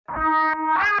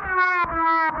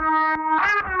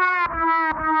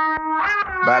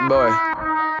Bad boy.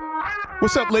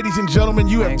 What's up, ladies and gentlemen?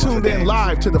 You have tuned in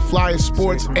live to the Flyest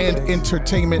Sports and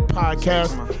Entertainment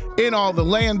Podcast in all the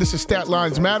land. This is Stat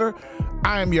Lines Matter.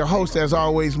 I am your host, as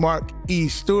always, Mark E.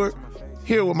 Stewart,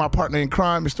 here with my partner in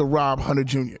crime, Mr. Rob Hunter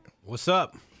Jr. What's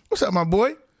up? What's up, my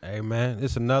boy? Hey, man,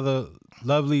 it's another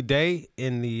lovely day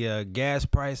in the gas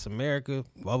price America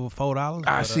over $4.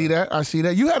 I see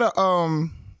that.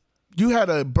 You had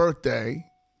a birthday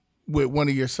with one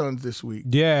of your sons this week.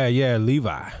 Yeah,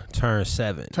 Levi turned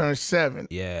 7.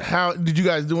 Yeah. How did you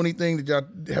guys do anything? Did y'all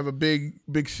have a big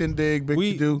shindig,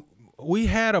 to do? We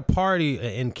had a party,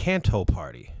 an Encanto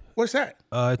party. What's that?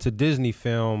 It's a Disney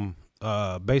film,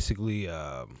 basically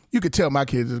you could tell my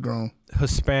kids is grown.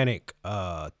 Hispanic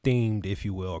themed, if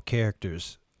you will,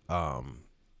 characters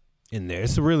in there.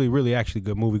 It's a really, really actually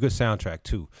good movie, good soundtrack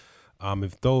too.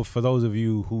 For those of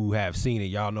you who have seen it,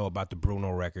 y'all know about the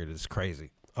Bruno record. It's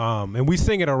crazy. And we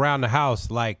sing it around the house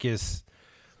like it's.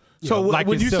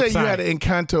 When you say you had an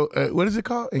Encanto, what is it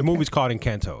called? The movie's called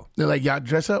Encanto. They're like, y'all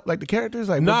dress up like the characters?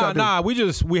 Like, Nah.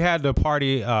 We had the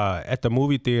party at the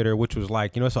movie theater, which was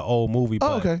like, it's an old movie,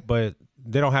 but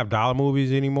they don't have dollar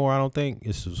movies anymore, I don't think.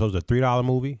 So it's a $3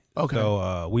 movie. Okay.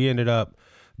 So we ended up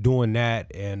doing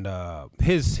that, and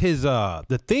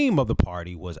the theme of the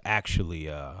party was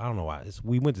actually I don't know why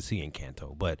we went to see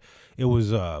Encanto, but it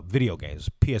was video games,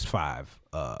 PS5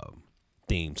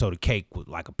 theme. So the cake was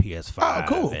like a PS5. Oh,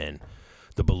 cool. And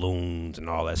the balloons and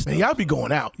all that stuff. Man, y'all be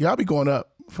going out. Y'all be going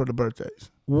up for the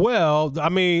birthdays. Well, I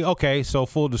mean, okay, so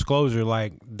full disclosure,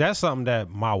 like that's something that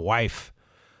my wife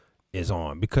is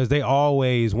on because they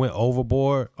always went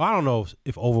overboard. I don't know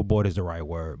if overboard is the right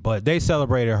word, but they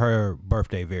celebrated her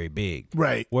birthday very big.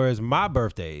 Right. Whereas my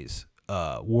birthdays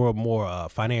were more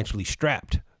financially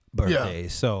strapped birthdays. Yeah.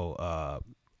 So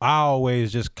I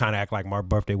always just kind of act like my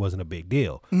birthday wasn't a big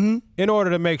deal in order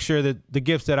to make sure that the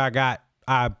gifts that I got,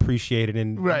 I appreciated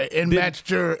and matched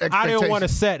your expectations. I didn't want to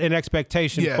set an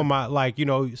expectation for my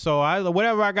so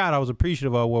whatever I got, I was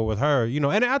appreciative of with her,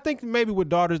 and I think maybe with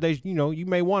daughters, you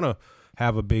may want to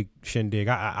have a big shindig.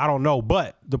 I don't know,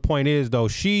 but the point is though,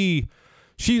 she's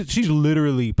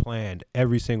literally planned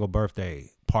every single birthday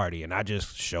party, and I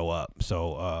just show up.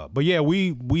 So, but yeah,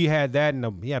 we had that,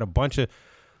 and we had a bunch of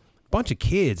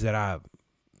kids that I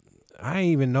didn't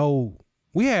even know.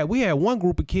 We had one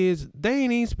group of kids, they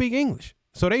ain't even speak English.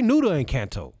 So they knew the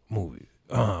Encanto movie.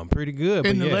 Pretty good.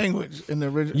 In the language, in the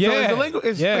original. Yeah. So is the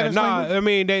language, Spanish language? I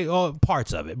mean, they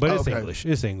parts of it, but it's English.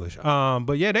 It's English.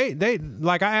 But yeah, they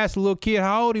like I asked a little kid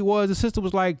how old he was. The sister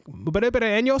was like,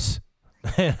 años?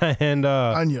 And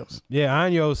años. Yeah,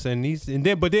 años. And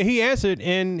then he answered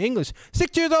in English,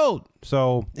 6 years old.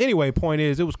 So anyway, point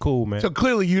is, it was cool, man. So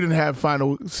clearly you didn't have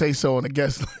final say so on the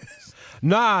guest list.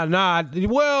 Nah.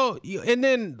 Well, and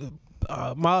then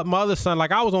my other son,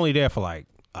 like I was only there for like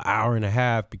an hour and a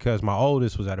half because my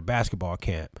oldest was at a basketball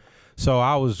camp. So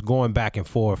I was going back and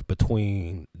forth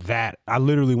between that. I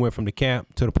literally went from the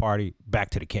camp to the party, back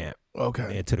to the camp.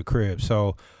 Okay. And to the crib.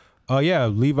 So,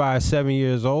 Levi is 7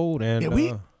 years old.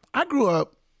 And I grew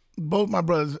up, both my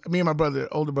brothers, me and my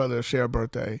older brother share a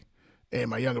birthday. And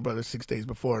my younger brother 6 days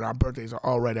before, and our birthdays are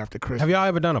all right after Christmas. Have y'all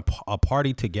ever done a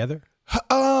party together?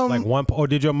 Like one, or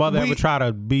did your mother ever try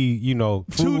to be,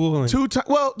 frugal? Two times.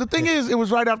 Well, the thing is, it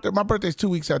was right after my birthday's 2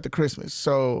 weeks after Christmas,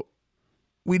 so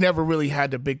we never really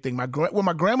had the big thing. What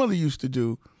my grandmother used to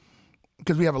do,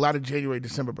 because we have a lot of January,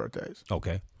 December birthdays.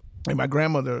 Okay. And my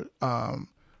grandmother,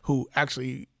 who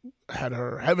actually had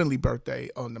her heavenly birthday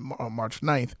on March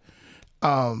 9th,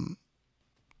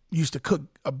 used to cook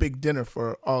a big dinner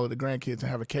for all of the grandkids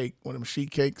and have a cake, one of them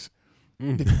sheet cakes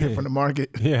that you get from the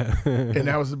market. Yeah. And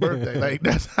that was the birthday. Like,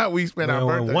 that's how we spent our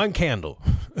birthday. One candle.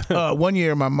 One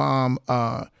year, my mom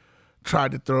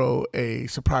tried to throw a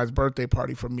surprise birthday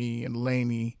party for me and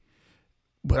Lainey,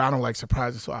 but I don't like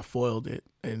surprises, so I foiled it.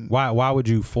 And why would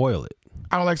you foil it?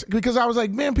 I don't like, because I was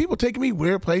like, man, people taking me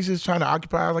weird places, trying to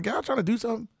occupy. I was like, y'all trying to do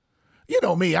something? You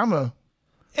know me,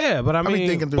 Yeah, but I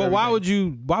mean, why would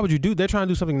you do? They're trying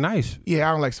to do something nice. Yeah,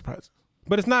 I don't like surprises.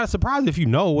 But it's not a surprise if you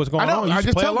know what's going on. You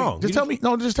just play along. Just tell me.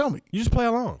 No, just tell me. You just play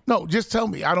along. No, just tell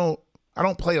me. I don't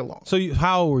play along. So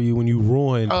how old were you when you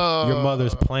ruined your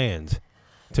mother's plans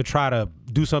to try to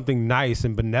do something nice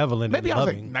and benevolent? Maybe and I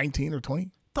was loving? like 19 or 20.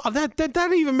 Oh,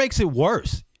 that even makes it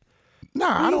worse.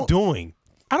 Nah, what are you doing?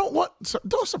 I don't want.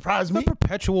 Don't surprise me. A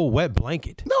perpetual wet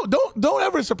blanket. No, don't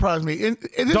ever surprise me.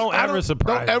 Don't ever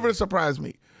surprise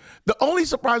me. The only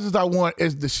surprises I want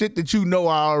is the shit that you know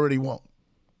I already want.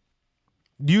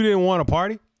 You didn't want a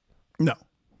party? No.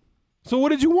 So what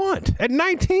did you want at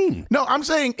 19? No, I'm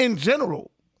saying in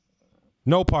general.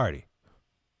 No party.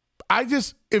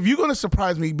 if you're gonna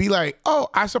surprise me, be like, oh,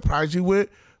 I surprised you with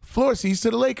floor seats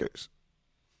to the Lakers.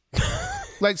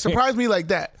 Like, surprise me like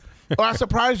that. Or I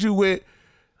surprised you with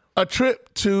a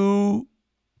trip to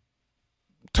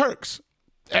Turks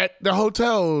at the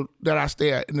hotel that I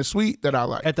stay at, in the suite that I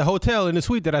like. At the hotel in the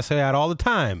suite that I stay at all the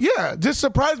time. Yeah, just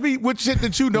surprise me with shit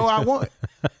that you know I want.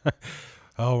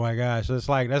 Oh my gosh, that's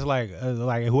like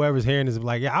whoever's hearing this is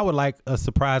like, yeah, I would like a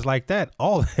surprise like that.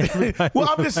 All well,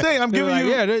 I'm just saying, I'm giving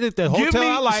you the hotel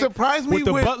I like, surprise me with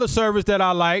the butler service that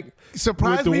I like,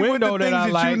 surprise with the me window with the things that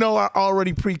I like, you know are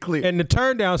already pre-cleared, and the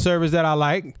turn down service that I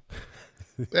like.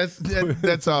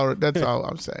 That's all. That's all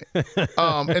I'm saying.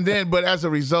 And then, but as a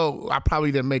result, I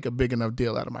probably didn't make a big enough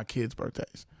deal out of my kids'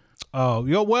 birthdays. Oh,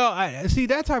 well, I see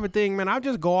that type of thing, man. I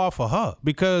just go off of her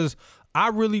because I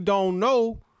really don't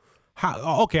know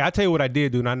how. Okay, I tell you what I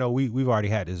did do, and I know we've already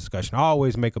had this discussion. I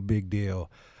always make a big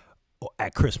deal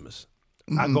at Christmas.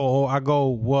 Mm-hmm. I go.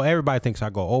 Well, everybody thinks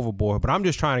I go overboard, but I'm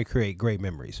just trying to create great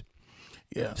memories.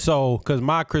 Yeah. So, because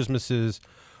my Christmases,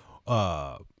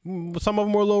 some of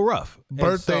them were a little rough.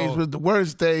 Birthdays was the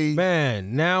worst day.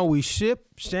 Man, now we ship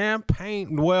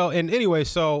champagne. Well, and anyway,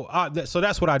 so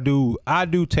that's what I do. I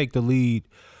do take the lead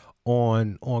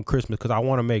on Christmas because I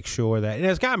want to make sure that, and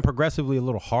it's gotten progressively a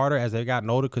little harder as they've gotten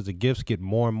older because the gifts get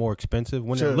more and more expensive.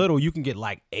 When they're little, you can get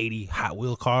like 80 Hot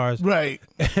Wheels cars. Right.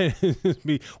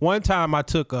 One time I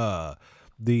took the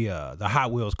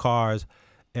Hot Wheels cars,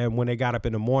 and when they got up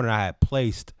in the morning, I had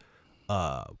placed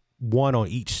one on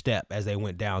each step as they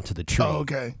went down to the tree. Oh,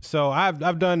 okay. So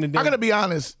I've done the. I'm gonna be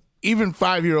honest. Even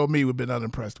 5-year-old me would have been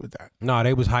unimpressed with that. No,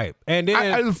 they was hype. And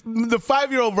then the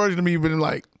 5-year-old version of me would have been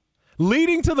like,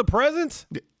 leading to the presents.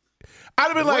 I'd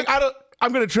have been like,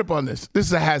 I'm gonna trip on this. This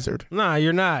is a hazard. Nah,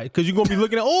 you're not, because you're gonna be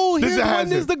looking at. Oh, here's the one.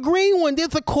 There's the green one.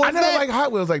 There's a Corvette. I never like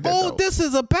Hot Wheels like that. Oh, this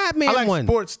is a Batman one. I like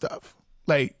sports stuff.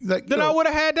 Like then I would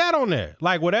have had that on there.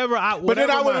 Like whatever. But then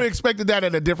I would have expected that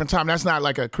at a different time. That's not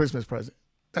like a Christmas present.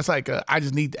 That's like I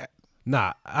just need that.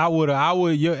 Nah, I would.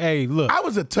 Hey, look. I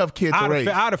was a tough kid to raise.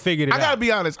 I'd have figured it out. I gotta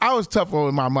be honest. I was tough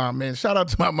on my mom, man. Shout out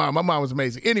to my mom. My mom was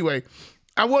amazing. Anyway,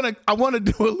 I wanna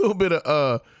do a little bit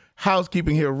of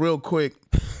housekeeping here real quick.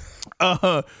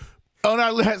 On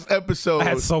our last episode, I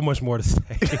had so much more to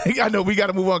say. I know we got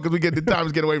to move on because the time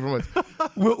is getting away from us.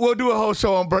 We'll do a whole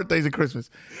show on birthdays and Christmas.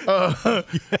 I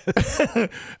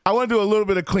want to do a little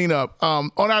bit of cleanup.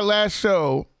 On our last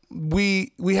show,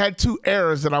 we had two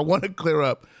errors that I want to clear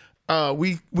up.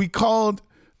 We called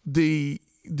the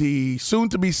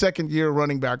soon-to-be second-year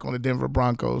running back on the Denver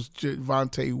Broncos,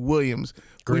 Javonte Williams.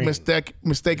 Green. We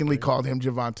mistakenly called him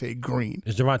Javonte Green.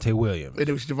 It's Javonte Williams. It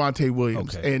was Javonte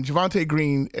Williams. Okay. And Javonte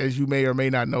Green, as you may or may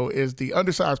not know, is the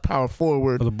undersized power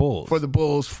forward for the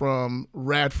Bulls from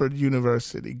Radford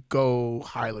University. Go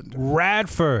Highlanders.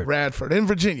 Radford in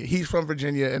Virginia. He's from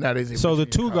Virginia, and that is in so Virginia.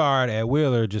 The two guard at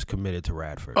Wheeler just committed to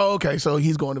Radford. Oh, okay. So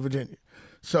he's going to Virginia.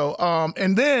 So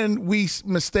and then we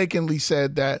mistakenly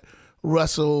said that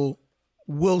Russell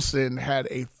Wilson had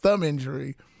a thumb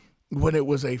injury when it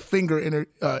was a finger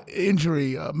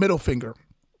injury, middle finger.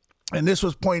 And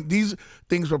these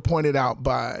things were pointed out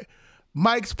by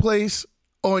Mike's Place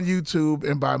on YouTube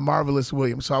and by Marvelous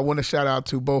Williams. So I want to shout out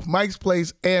to both Mike's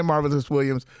Place and Marvelous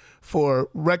Williams for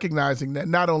recognizing that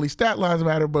not only stat lines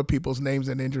matter, but people's names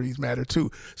and injuries matter too.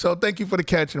 So thank you for the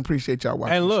catch and appreciate y'all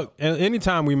watching. And look,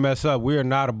 anytime we mess up, we are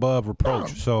not above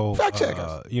reproach. So fact check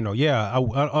us.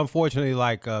 Unfortunately,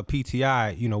 like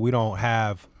PTI, we don't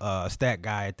have a stat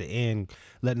guy at the end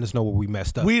letting us know where we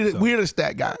messed up. We're the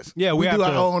stat guys. Yeah, we do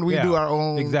our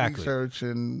own exactly. research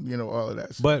and all of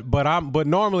that stuff. But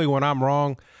normally when I'm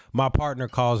wrong, my partner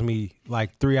calls me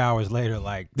like 3 hours later,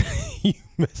 like, you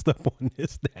messed up on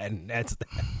this, that, and that's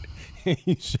that.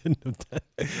 You shouldn't have done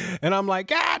it. And I'm like,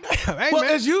 God damn. Hey, well,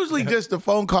 man. It's usually just a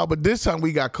phone call, but this time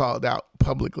we got called out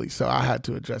publicly, so I had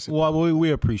to address it. Well,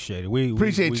 we appreciate it. We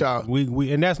appreciate y'all.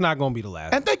 We and that's not going to be the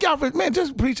last. And thank y'all for,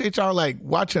 just appreciate y'all like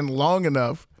watching long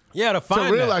enough. Yeah,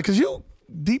 to realize, because you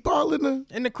deep all in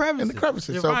the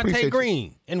crevices. Javonte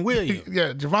Green and Williams.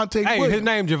 Yeah, Javonte. Hey, Williams. His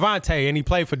name Javonte, and he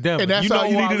played for Denver. And that's all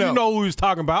you need to know. You know who he was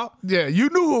talking about. Yeah, you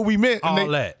knew what we meant.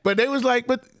 But they was like,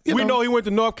 we know he went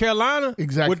to North Carolina.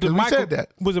 Exactly. We said that.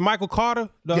 Was it Michael Carter?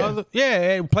 Other?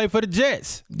 Yeah, and played for the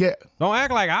Jets. Yeah. Don't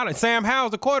act like Sam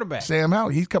Howell's the quarterback. Sam Howell,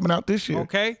 he's coming out this year.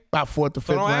 Okay. About 4th or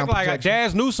 5th round. Don't act like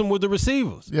Jazz Newsome with the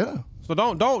receivers. Yeah. So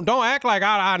don't act like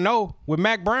I know with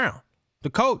Mac Brown, the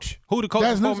coach. Who the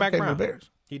coach before Mac Brown? Bears.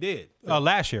 He did.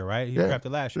 Last year, right? He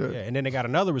drafted last year. Yeah. And then they got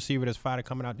another receiver that's finally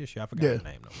coming out this year. I forgot his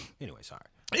name, though. Anyway, sorry.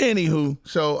 Anywho,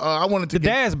 so I wanted to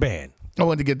Daz Band. I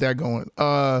wanted to get that going.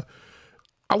 I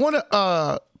want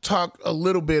to talk a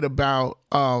little bit about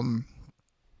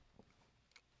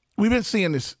we've been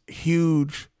seeing this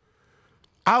huge.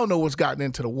 I don't know what's gotten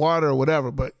into the water or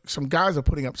whatever, but some guys are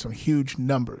putting up some huge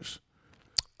numbers,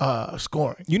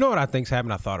 scoring. You know what I think's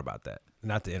happened? I thought about that.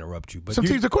 Not to interrupt you, but some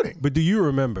teams are quitting. But do you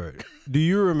remember?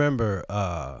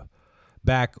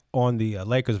 Back on the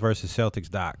Lakers versus Celtics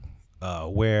doc,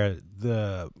 where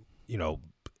the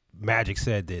Magic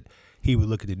said that he would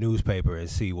look at the newspaper and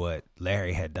see what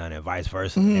Larry had done and vice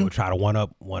versa. And they would try to one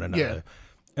up one another. Yeah.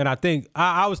 And I think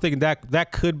I was thinking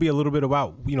that could be a little bit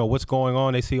about what's going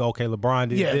on. They see, okay, LeBron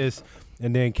did this,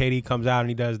 and then KD comes out and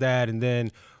he does that, and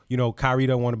then Kyrie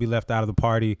don't want to be left out of the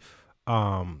party.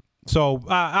 So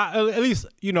I, at least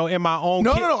in my own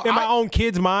my own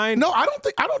kid's mind. No, I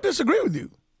don't disagree with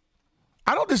you.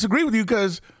 I don't disagree with you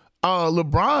because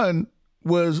LeBron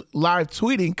was live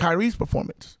tweeting Kyrie's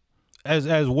performance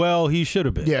as well. He should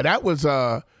have been. Yeah, that was.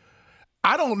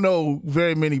 I don't know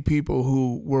very many people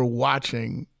who were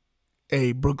watching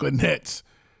a Brooklyn Nets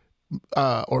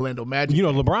Orlando Magic.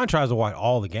 LeBron tries to watch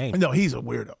all the games. No, he's a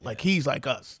weirdo. Like he's like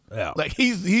us. Yeah. Like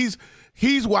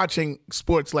he's watching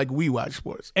sports like we watch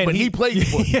sports, but he plays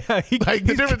sports. Yeah.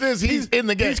 The difference is he's in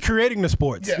the game. He's creating the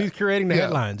sports. Yeah. He's creating the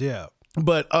headlines. Yeah.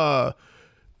 But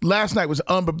last night was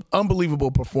an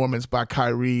unbelievable performance by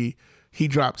Kyrie. He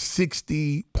dropped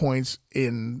 60 points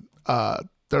in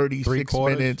 36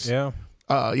 minutes. Yeah.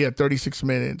 36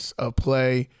 minutes of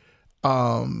play.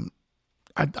 I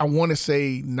want to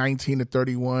say 19 to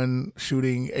 31,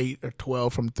 shooting 8 or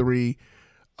 12 from 3.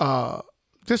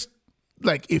 Just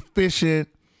like efficient,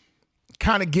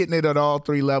 kind of getting it at all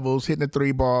 3 levels, hitting the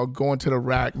 3 ball, going to the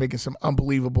rack, making some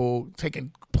unbelievable,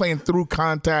 playing through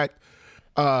contact,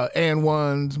 and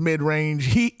ones, mid range.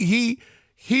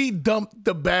 He dumped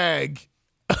the bag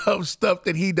of stuff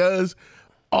that he does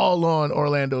all on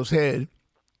Orlando's head.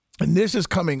 And this is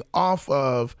coming off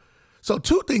of, so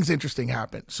 2 things interesting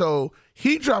happened. So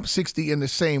he dropped 60 in the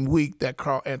same week that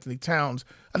Karl Anthony Towns.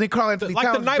 I think Karl Anthony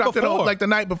Towns dropped it on, like the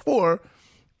night before,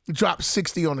 dropped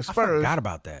 60 on the Spurs. I forgot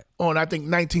about that. On, I think,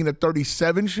 19 to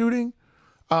 37 shooting.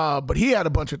 But he had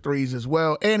a bunch of threes as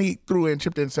well. And he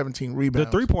chipped in 17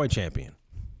 rebounds. The 3-point champion.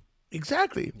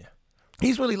 Exactly. Yeah.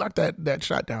 He's really locked that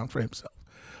shot down for himself.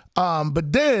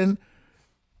 But then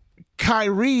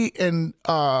Kyrie and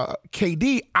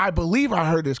KD, I believe I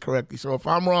heard this correctly. So if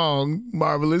I'm wrong,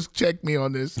 Marvelous, check me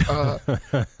on this.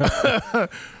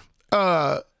 That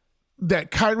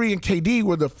Kyrie and KD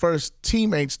were the first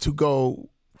teammates to go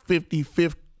 50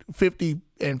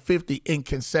 and 50 in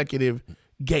consecutive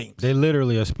games. They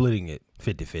literally are splitting it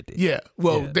 50-50. Yeah.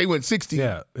 Well, they went 60,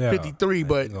 53,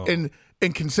 but in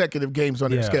consecutive games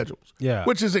on their schedules. Yeah.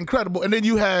 Which is incredible. And then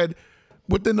you had,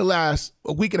 within the last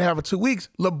week and a half or 2 weeks,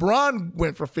 LeBron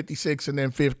went for 56 and then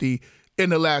 50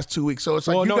 in the last 2 weeks. So it's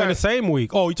like in the same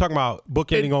week. Oh, you're talking about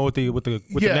bookending on with the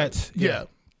Nets. Yeah.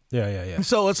 Yeah.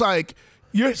 So it's like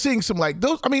you're seeing some like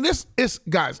those. I mean,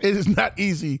 guys, it is not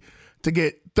easy to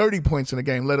get 30 points in a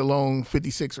game, let alone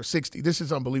 56 or 60. This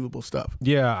is unbelievable stuff.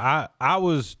 Yeah, I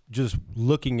was just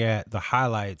looking at the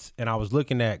highlights and I was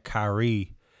looking at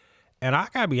Kyrie. And I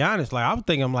gotta be honest, like I'm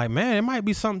thinking, man, it might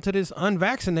be something to this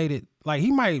unvaccinated. Like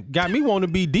he might got me want to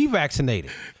be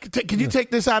devaccinated. Can you take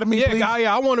this out of me, please?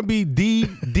 Yeah, I want to be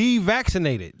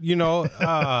devaccinated.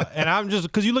 And I'm just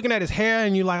because you're looking at his hair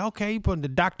and you're like, okay, he put the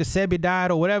Dr. Sebi diet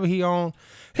or whatever he on.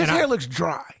 His hair looks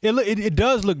dry. It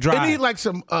does look dry. It needs like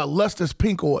some Luster's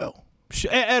pink oil.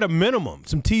 At a minimum,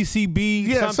 some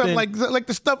TCB, something like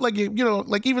the stuff like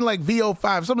like even like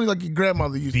VO5, something like your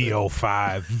grandmother used.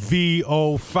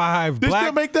 VO5. They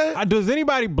still make that? Does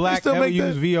anybody black ever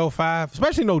use VO5?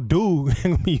 Especially no dude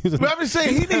using. But I'm just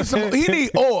saying he needs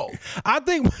oil. I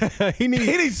think he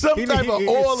needs some type of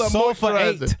oil or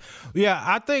moisturizer. Yeah,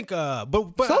 I think.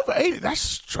 But sulfur 80, that's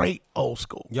straight old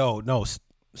school. Yo, no.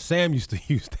 Sam used to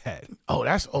use that. Oh,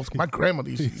 that's old school. My grandmother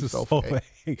used to use sulfur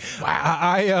 80.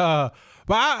 Wow.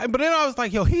 But then I was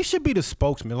like, yo, he should be the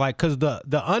spokesman, like, because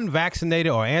the unvaccinated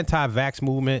or anti-vax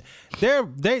movement,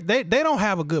 they don't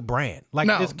have a good brand. Like,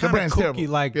 no, it's kind of kooky. Terrible.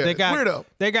 Like they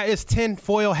got it's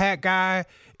tinfoil hat guy.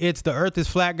 It's the Earth is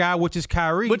flat guy, which is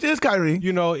Kyrie. It's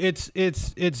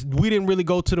we didn't really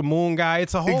go to the moon guy.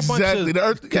 It's a whole bunch of the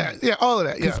Earth, all of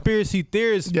that. Yeah. Conspiracy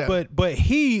theories. Yeah. But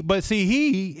he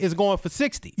is going for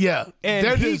 60. Yeah,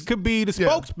 and he could be the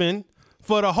spokesman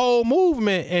for the whole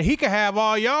movement, and he could have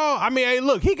all y'all. I mean, hey,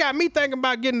 look, he got me thinking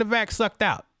about getting the vax sucked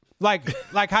out, like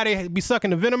how they be sucking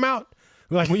the venom out.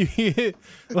 Like when you hear,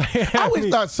 I always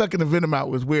thought sucking the venom out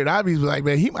was weird. I'd be like,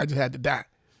 man, he might just have to die.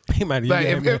 He might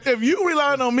if you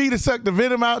relying on me to suck the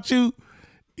venom out, you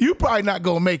probably not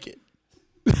gonna make it.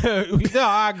 No,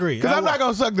 I agree. Because I'm not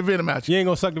gonna suck the venom out you. You ain't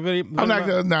gonna suck the venom. I'm not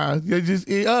gonna. Nah,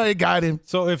 it got him.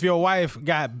 So if your wife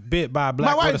got bit by a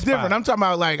black, my wife's different. I'm talking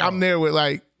about like I'm there with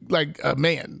like a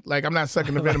man. Like I'm not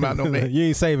sucking the venom out no man. You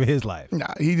ain't saving his life.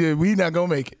 Nah, we not gonna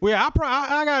make it. Well,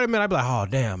 I gotta admit, I'd be like, oh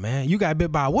damn, man, you got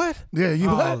bit by what? Yeah, you.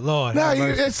 Oh what? Lord, Nah,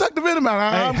 suck the venom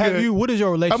out. Hey, what is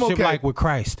your relationship okay. like with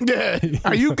Christ? Yeah,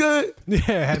 are you good?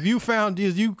 Yeah, have you found?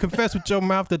 You confess with your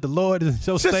mouth that the Lord is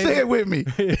your Just Savior? say it with me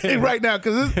right now,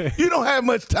 because you don't have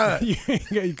much time.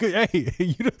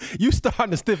 Hey, you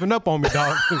starting to stiffen up on me,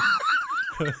 dog.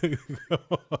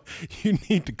 You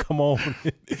need to come on with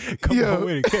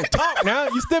it. Can't talk now.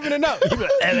 You stiffening up.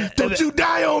 Don't you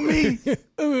die on me.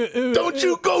 Don't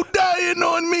you go dying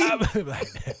on me.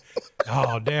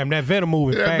 Oh, damn. That venom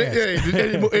moving fast.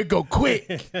 It go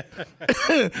quick.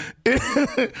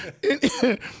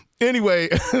 Anyway,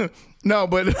 no,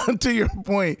 but to your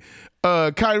point,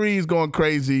 Kyrie's going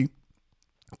crazy.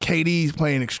 KD's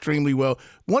playing extremely well.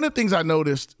 One of the things I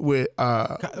noticed with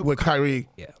Kyrie,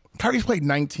 Kyrie's played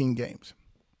 19 games.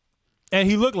 And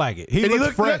he looked like it. He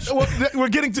looked fresh. You're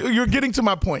getting to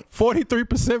my point.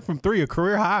 43% from three, a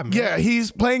career high, man. Yeah,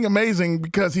 he's playing amazing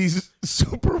because he's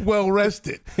super well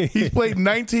rested. He's played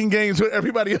 19 games where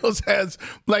everybody else has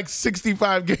like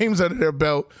 65 games under their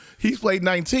belt. He's played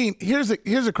 19. Here's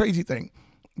a crazy thing.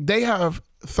 They have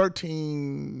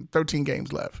 13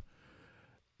 games left.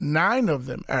 9 of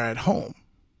them are at home.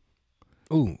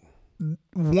 Ooh.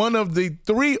 One of the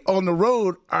 3 on the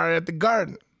road are at the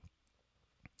Garden.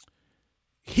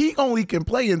 He only can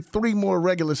play in 3 more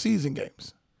regular season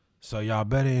games. So y'all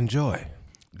better enjoy.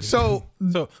 So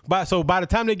by the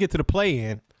time they get to the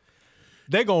play-in,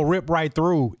 they're gonna rip right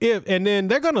through. And then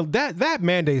they're gonna that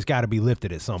mandate's got to be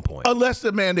lifted at some point. Unless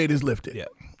the mandate is lifted. Yeah.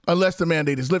 Unless the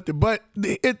mandate is lifted, but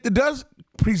it does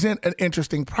present an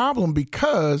interesting problem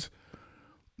because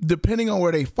depending on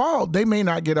where they fall, they may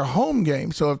not get a home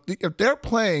game. So if they're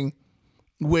playing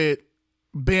with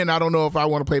Ben, I don't know if I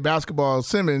want to play basketball,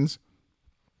 Simmons.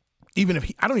 Even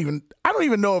if I don't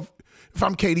even know if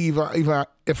I'm KD,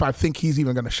 if I think he's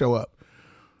even going to show up.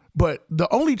 But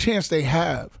the only chance they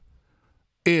have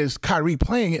is Kyrie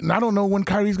playing it, and I don't know when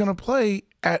Kyrie's going to play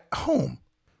at home.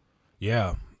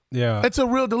 Yeah. It's a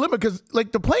real dilemma because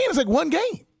like the play-in is like 1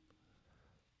 game.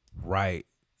 Right.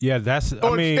 Yeah,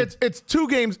 it's 2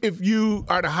 games if you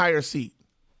are the higher seed.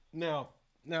 Now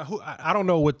I don't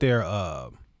know what their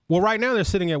well, right now they're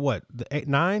sitting at what, the 8,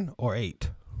 9 or 8.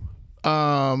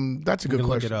 That's a good question.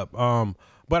 Look it up.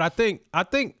 But I think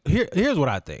here's what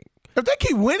I think. If they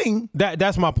keep winning,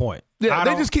 that's my point. Yeah,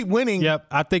 they just keep winning. Yep.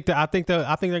 I think they're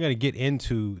going to get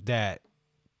into that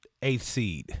 8th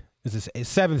seed. It's a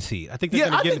 7th seed. I think they're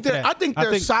going to get into that. I think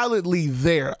they're solidly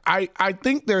there. I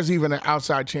think there's even an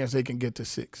outside chance they can get to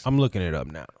 6. I'm looking it up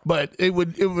now. But it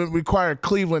would require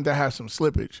Cleveland to have some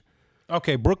slippage.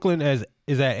 Okay, Brooklyn is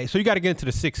at, so you got to get into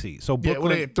the 6th seed. So Brooklyn,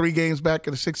 they had 3 games back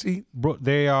at the 6th seed.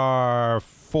 They are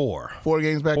 4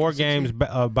 games back. 4 games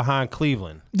behind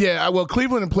Cleveland. Yeah, well,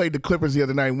 Cleveland played the Clippers the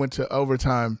other night and went to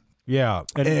overtime. Yeah,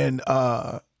 and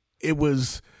it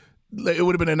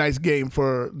would have been a nice game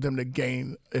for them to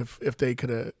gain if they could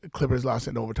have Clippers lost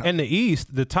in overtime. In the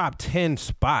East, the top 10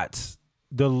 spots,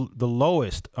 the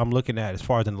lowest I'm looking at as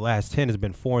far as in the last 10 has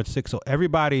been 4 and 6. So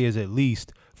everybody is at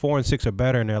least 4 and 6 or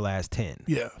better in their last 10.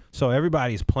 Yeah. So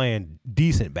everybody's playing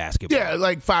decent basketball. Yeah,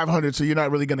 like 500. So you're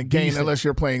not really going to gain unless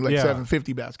you're playing like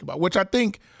 750 basketball, which I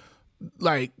think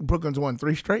like Brooklyn's won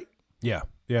 3 straight. Yeah,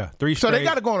 3 straight. So they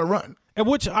got to go on a run. And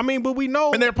but we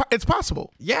know, and it's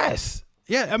possible. Yes.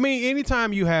 Yeah, I mean,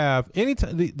 anytime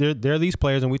there are these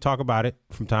players, and we talk about it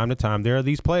from time to time. There are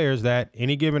these players that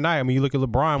any given night. I mean, you look at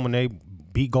LeBron when they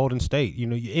beat Golden State. You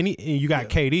know, you got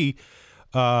KD.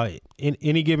 In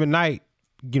any given night,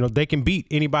 you know they can beat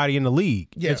anybody in the league.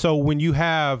 Yeah. And so when you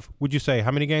have, would you say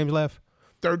how many games left?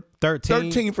 13.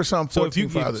 13 for some. 14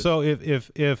 for others. So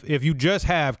if you just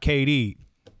have KD,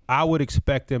 I would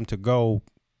expect them to go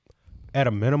at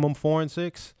a minimum 4 and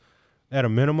 6. At a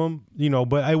minimum, you know,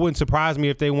 but it wouldn't surprise me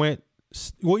if they went.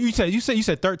 Well, you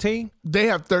said 13. They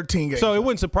have 13 games. So it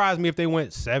wouldn't surprise me if they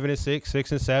went 7 and 6,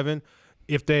 6 and 7.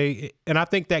 And I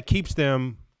think that keeps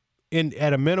them in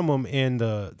at a minimum in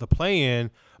the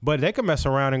play-in. But they can mess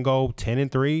around and go 10 and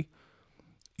 3.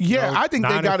 Yeah, I think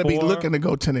they got to be looking to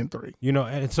go 10 and 3. You know,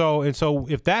 and so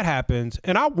if that happens,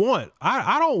 and I don't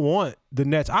want the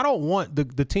Nets. I don't want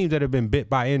the teams that have been bit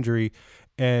by injury.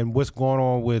 And what's going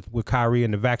on with Kyrie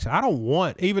and the vaccine. I don't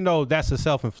want, even though that's a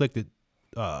self-inflicted,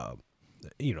 you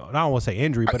know, I don't want to say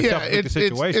injury, but a self-inflicted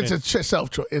situation. It's a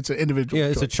self-choice. It's an individual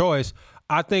choice. It's a choice.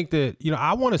 I think that, you know,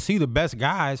 I want to see the best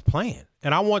guys playing.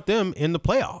 and I want them in the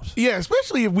playoffs. Yeah,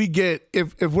 especially if we get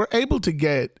if we're able to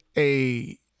get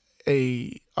a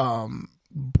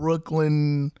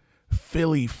Brooklyn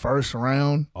Philly first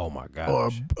round. Oh my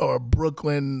gosh. Or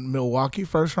Brooklyn Milwaukee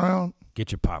first round.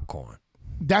 Get your popcorn.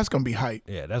 That's gonna be hype.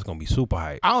 Yeah, that's gonna be super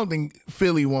hype. I don't think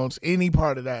Philly wants any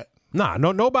part of that. Nah,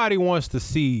 nobody wants to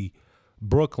see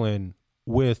Brooklyn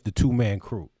with the 2-man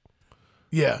crew.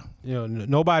 Yeah,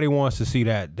 nobody wants to see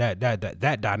that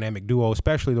dynamic duo,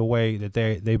 especially the way that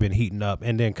they've been heating up.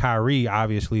 And then Kyrie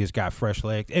obviously has got fresh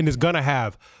legs and is gonna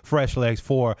have fresh legs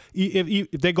for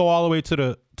if they go all the way to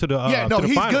the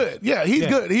he's finals. good. Yeah, he's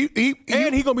good.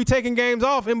 He's gonna be taking games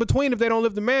off in between if they don't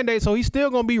lift the mandate, so he's still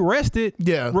gonna be rested.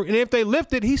 Yeah, and if they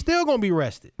lift it, he's still gonna be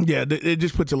rested. Yeah, it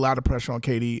just puts a lot of pressure on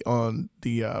KD on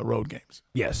the road games.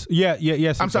 Yes,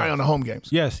 yes. I'm sorry, on the home games.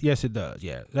 Yes, it does.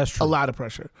 Yeah, that's true. A lot of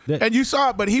pressure, and you saw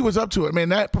it, but he was up to it. Man,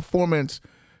 that performance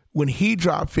when he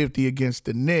dropped 50 against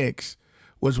the Knicks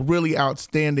was really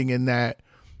outstanding. In that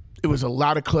it was a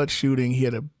lot of clutch shooting. He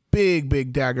had a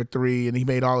big dagger three, and he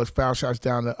made all his foul shots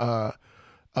down the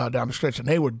stretch, and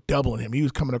they were doubling him. He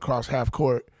was coming across half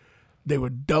court. They were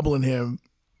doubling him.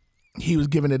 He was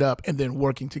giving it up and then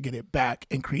working to get it back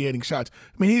and creating shots.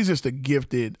 I mean, he's just a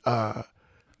gifted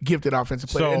offensive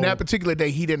player. So, and that particular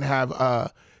day, he didn't have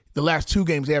the last 2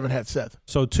 games. They haven't had Seth.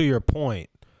 So to your point,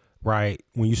 right,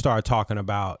 when you start talking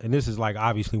about, and this is like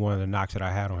obviously one of the knocks that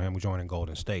I had on him joining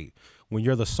Golden State, when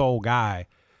you're the sole guy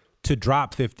to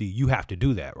drop 50, you have to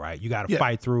do that, right? You got to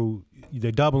fight through,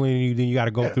 they're doubling you, then you got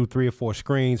to go through 3 or 4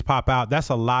 screens, pop out. That's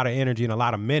a lot of energy and a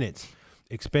lot of minutes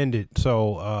expended.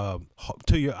 So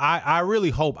I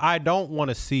really hope, I don't want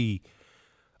to see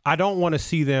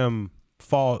them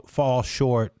fall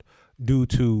short due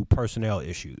to personnel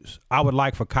issues. I would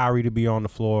like for Kyrie to be on the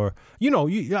floor.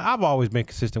 I've always been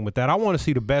consistent with that. I want to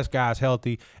see the best guys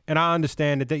healthy, and I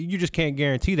understand that you just can't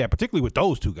guarantee that, particularly with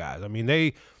those 2 guys. I mean,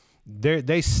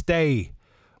 they stay.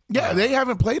 Yeah, they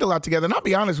haven't played a lot together. And I'll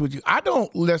be honest with you, I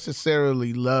don't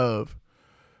necessarily love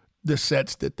the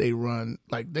sets that they run.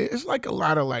 Like, it's like a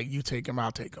lot of like, you take him,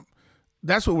 I'll take him.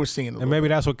 That's what we're seeing. And maybe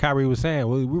that's what Kyrie was saying.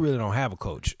 Well, we really don't have a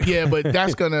coach. Yeah, but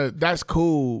that's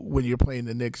cool when you're playing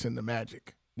the Knicks and the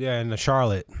Magic. Yeah, and the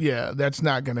Charlotte. Yeah, that's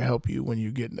not going to help you when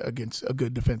you get against a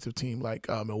good defensive team like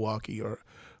Milwaukee or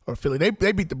Philly.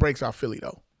 They beat the brakes off Philly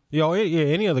though.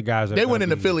 Any other guys. They went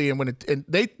into Philly and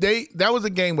that was a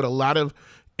game with a lot of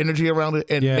energy around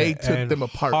it, and they took them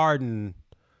apart. Harden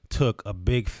took a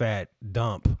big fat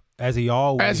dump, as he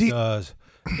always does,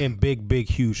 in big,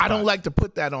 huge spots. I don't like to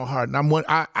put that on Harden.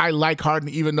 I like Harden,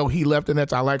 even though he left the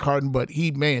Nets. I like Harden, but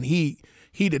he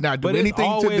did not do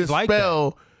anything to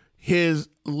dispel his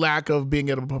lack of being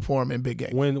able to perform in big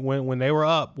games. When they were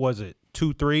up, was it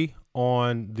 2-3?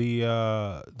 On the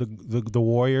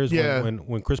Warriors,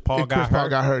 when Chris Paul got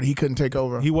hurt, he couldn't take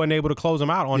over. He wasn't able to close them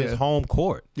out on his home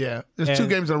court. Yeah, there's 2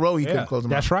 games in a row he couldn't close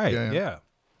them out. That's right. Yeah.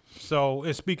 So,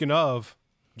 speaking of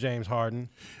James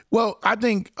Harden, well, I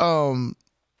think one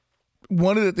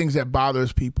of the things that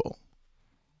bothers people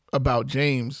about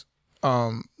James,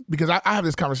 because I have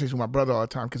this conversation with my brother all the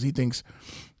time, because he thinks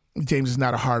James is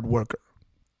not a hard worker,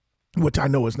 which I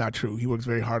know is not true. He works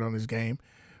very hard on his game.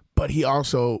 But he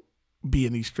also be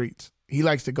in these streets. He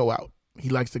likes to go out. He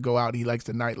likes the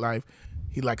nightlife.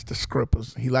 He likes the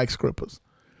scrippers. He likes scrippers.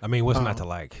 I mean, what's not to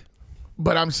like?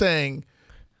 But I'm saying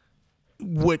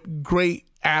what great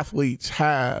athletes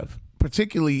have,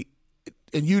 particularly,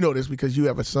 and you know this because you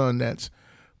have a son that's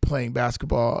playing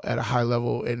basketball at a high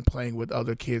level and playing with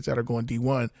other kids that are going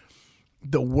D1,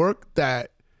 the work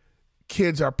that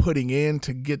kids are putting in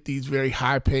to get these very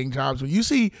high-paying jobs. When you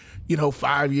see,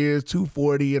 5 years,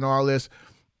 240 and all this,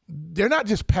 they're not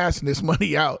just passing this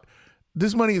money out.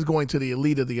 This money is going to the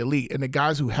elite of the elite. And the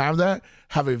guys who have that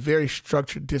have a very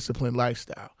structured, disciplined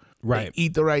lifestyle. Right. They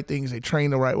eat the right things. They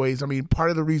train the right ways. I mean, part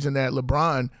of the reason that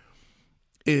LeBron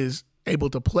is able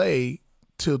to play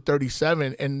till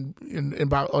 37 and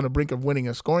about on the brink of winning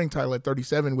a scoring title at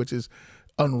 37, which is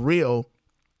unreal,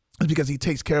 is because he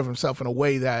takes care of himself in a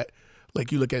way that,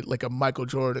 like, you look at like a Michael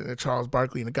Jordan and Charles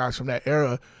Barkley and the guys from that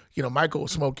era, Michael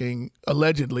was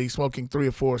allegedly smoking 3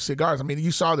 or 4 cigars. I mean,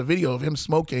 you saw the video of him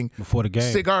smoking before the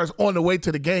game cigars on the way to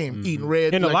the game, eating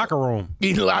red in the locker room,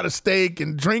 eating a lot of steak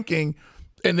and drinking,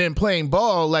 and then playing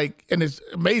ball. And it's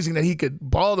amazing that he could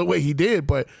ball the way he did,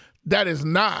 but that is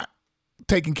not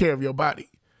taking care of your body.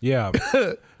 Yeah,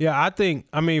 yeah.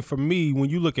 I mean, for me, when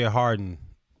you look at Harden,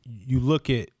 you look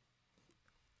at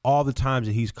all the times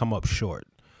that he's come up short.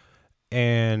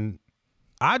 And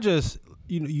I just,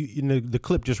 the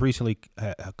clip just recently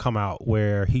come out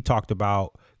where he talked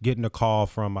about getting a call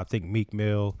from, I think, Meek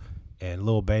Mill and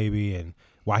Lil Baby, and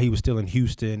while he was still in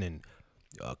Houston, and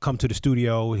come to the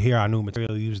studio, hear our new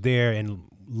material. He was there and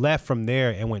left from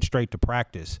there and went straight to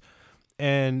practice.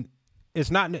 And it's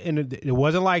not, and it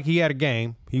wasn't like he had a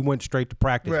game. He went straight to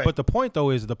practice. Right. But the point, though,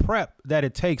 is the prep that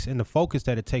it takes and the focus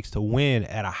that it takes to win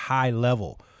at a high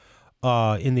level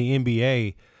in the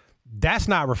NBA, that's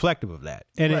not reflective of that.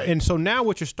 And right. And so now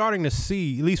what you're starting to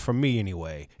see, at least for me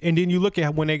anyway, and then you look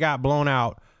at when they got blown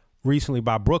out recently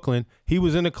by Brooklyn, he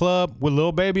was in the club with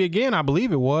Lil Baby again, I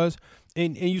believe it was.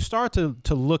 And you start to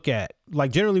look at,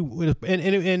 like, generally,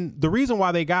 and the reason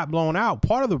why they got blown out,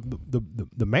 part of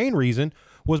the main reason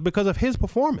was because of his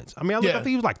performance. I mean, I think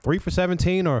he was like 3 for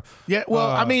 17 or... Yeah,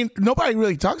 well, I mean, nobody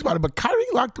really talks about it, but Kyrie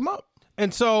locked him up.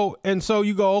 And so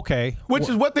you go, okay. Which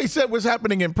is what they said was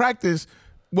happening in practice.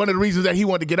 One of the reasons that he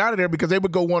wanted to get out of there, because they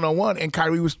would go one-on-one, and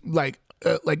Kyrie was like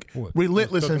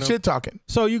relentless and shit-talking.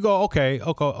 So you go, okay.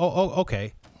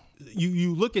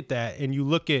 You look at that, and you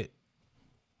look at...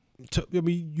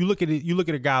 you look at it. You look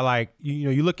at a guy like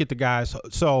you look at the guys.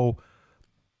 So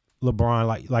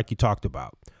LeBron, like you talked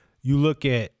about. You look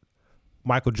at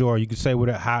Michael Jordan. You can say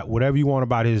whatever you want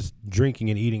about his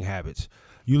drinking and eating habits.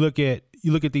 You look at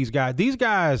these guys. These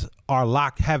guys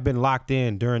have been locked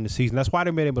in during the season. That's why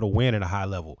they've been able to win at a high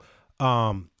level.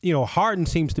 Harden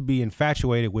seems to be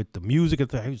infatuated with the music.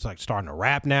 He's like starting to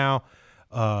rap now.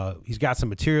 He's got some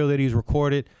material that he's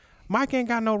recorded. Mike ain't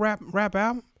got no rap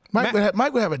album.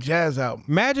 Mike would have a jazz album.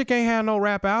 Magic ain't had no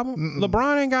rap album.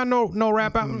 LeBron ain't got no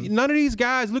rap album. None of these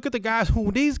guys. Look at the guys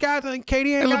these guys. Like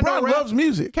KD ain't got no rap. LeBron loves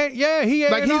music. He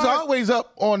ain't he's always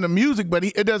up on the music, but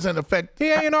it doesn't affect. He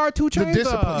ain't R2 Chainz. The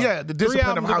discipline, the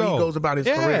discipline of how he goes about his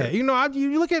career. You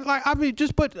look at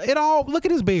just put it all. Look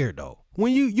at his beard though.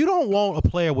 When you don't want a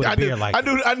player with a beard like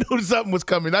that. I knew something was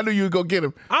coming. I knew you would go get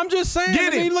him. I'm just saying.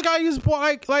 Get him. Look how he's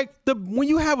when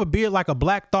you have a beard like a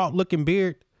Black Thought looking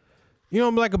beard.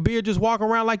 Like a beard just walking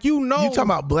around like You talking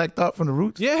about Black Thought from the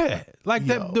Roots? Yeah. Like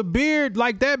the beard,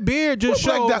 like that beard just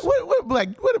shows. What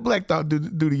did Black Thought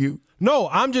do to you? No,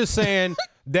 I'm just saying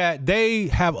that they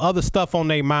have other stuff on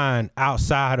their mind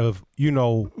outside of,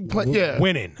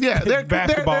 winning. Yeah, they're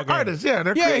basketball they're artists. Yeah,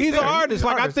 he's an artist.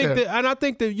 Like I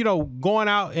think that going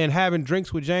out and having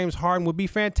drinks with James Harden would be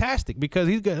fantastic because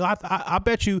he's good. I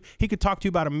bet you he could talk to you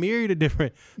about a myriad of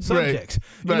different subjects.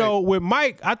 Right. With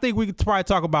Mike, I think we could probably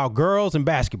talk about girls and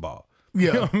basketball. Yeah,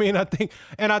 you know what I mean, I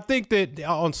think that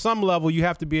on some level you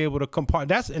have to be able to compart.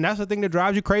 That's the thing that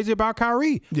drives you crazy about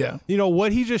Kyrie. Yeah,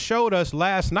 what he just showed us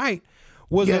last night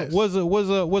was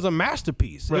a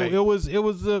masterpiece. Right. It was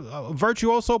a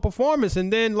virtuoso performance,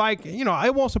 and then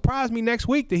it won't surprise me next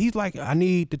week that he's like, I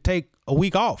need to take a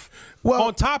week off. Well,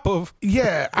 on top of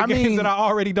games that I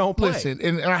already don't play. Listen,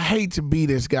 and I hate to be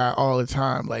this guy all the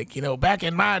time, back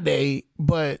in my day,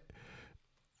 but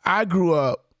I grew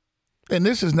up. And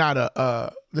this is not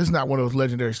one of those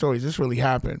legendary stories. This really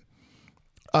happened.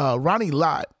 Ronnie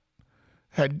Lott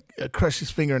had crushed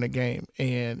his finger in a game,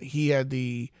 and he had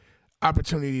the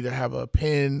opportunity to have a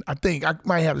pin. I think I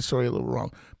might have the story a little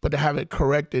wrong, but to have it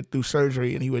corrected through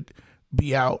surgery, and he would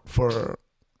be out for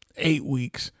 8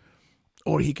 weeks,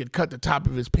 or he could cut the top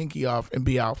of his pinky off and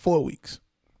be out 4 weeks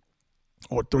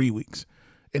or 3 weeks.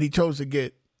 And he chose to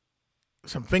get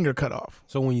some finger cut off.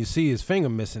 So when you see his finger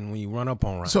missing, when you run up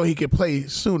on Ronnie. So he could play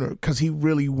sooner because he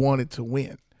really wanted to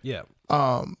win. Yeah.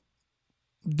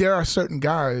 There are certain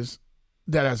guys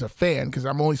that as a fan, because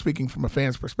I'm only speaking from a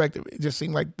fan's perspective, it just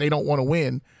seems like they don't want to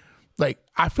win. Like,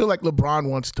 I feel like LeBron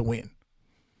wants to win.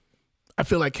 I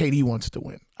feel like KD wants to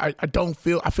win. I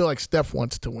feel like Steph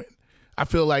wants to win. I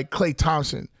feel like Klay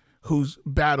Thompson, who's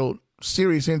battled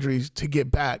serious injuries to get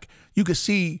back. You could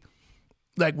see,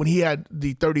 like when he had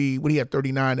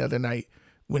 39 the other night,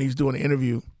 when he was doing an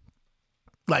interview,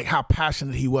 like how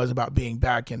passionate he was about being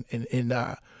back and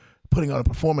putting on a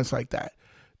performance like that.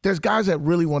 There's guys that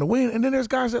really want to win, and then there's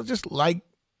guys that just like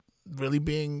really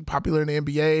being popular in the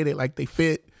NBA. They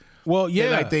fit. Well, yeah.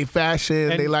 They like they fashion.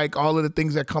 They like all of the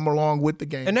things that come along with the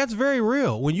game. And that's very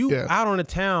real. When you out on the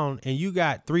town and you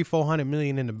got $300-400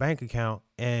 million in the bank account,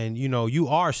 and you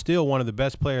are still one of the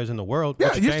best players in the world.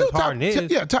 Yeah, you're still top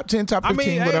 10, top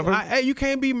 15, whatever. Hey, you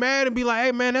can't be mad and be like,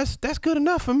 hey man, that's good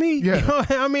enough for me.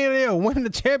 Yeah. Winning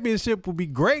the championship would be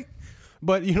great.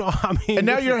 But and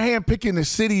now you're handpicking the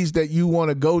cities that you want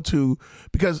to go to,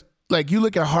 because you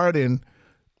look at Harden,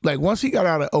 once he got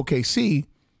out of OKC,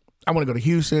 I want to go to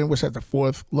Houston, which is the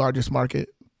fourth or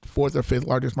fifth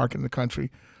largest market in the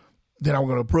country. Then I want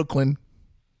to go to Brooklyn,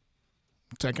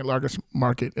 second largest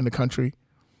market in the country.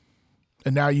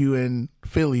 And now you in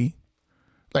Philly.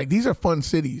 These are fun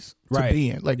cities to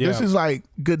be in. This is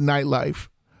good nightlife.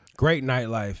 Great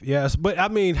nightlife, yes, but I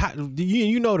mean,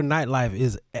 you know, the nightlife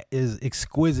is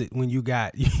exquisite when you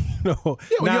got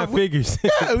nine figures.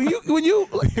 I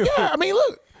mean,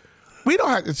 look, we don't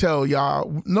have to tell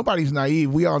y'all. Nobody's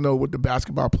naive. We all know what the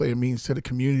basketball player means to the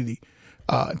community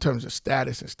in terms of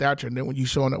status and stature. And then when you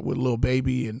showing up with Lil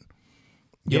Baby and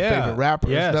your favorite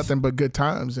rapper, it's nothing but good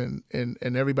times, and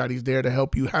everybody's there to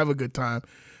help you have a good time,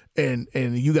 and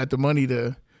you got the money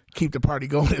to keep the party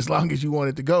going as long as you want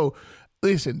it to go.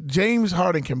 Listen, James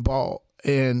Harden can ball,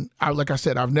 and like I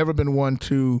said, I've never been one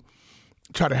to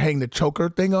try to hang the choker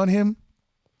thing on him,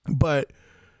 but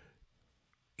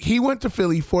he went to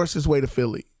Philly, forced his way to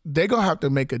Philly. They're gonna have to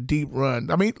make a deep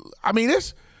run. I mean,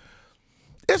 it's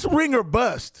ring or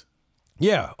bust.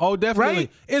 Yeah. Oh, definitely.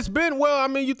 Right? It's been, well, I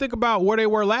mean, you think about where they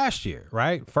were last year,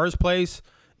 right? First place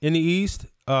in the East,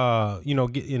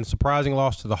 in surprising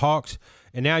loss to the Hawks,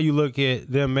 and now you look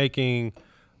at them making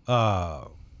a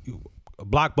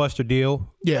blockbuster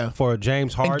deal for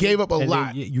James Harden. And gave up a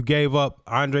lot. You gave up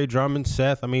Andre Drummond,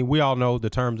 Seth. I mean, we all know the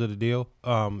terms of the deal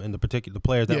and the particular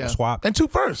players that were swapped. And 2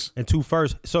 firsts.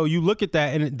 So you look at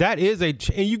that, and that is and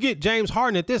you get James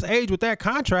Harden at this age with that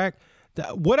contract.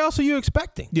 What else are you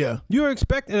expecting? Yeah. You're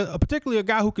expecting, particularly a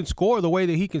guy who can score the way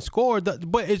that he can score.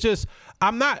 But it's just,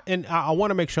 I'm not, and I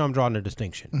want to make sure I'm drawing a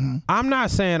distinction. Mm-hmm. I'm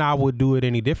not saying I would do it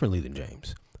any differently than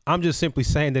James. I'm just simply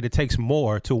saying that it takes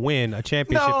more to win a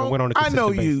championship and win on a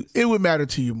consistent basis. It would matter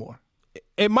to you more.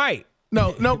 It might.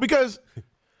 No, because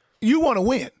you want to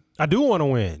win. I do want to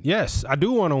win. Yes, I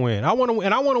do want to win. I want to win,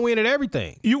 and I want to win at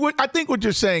everything. I think what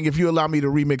you're saying, if you allow me to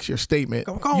remix your statement,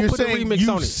 you're saying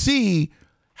you see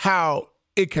how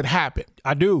it could happen.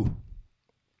 I do.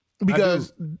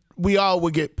 Because we all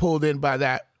would get pulled in by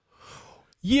that.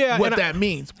 Yeah. What that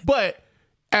means. But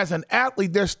as an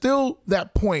athlete, there's still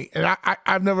that point, and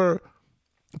I've never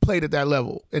played at that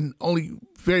level, and only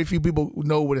very few people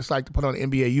know what it's like to put on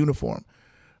an NBA uniform.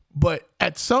 But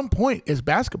at some point, it's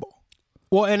basketball.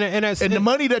 Well, and the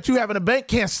money that you have in the bank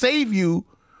can't save you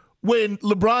when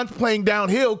LeBron's playing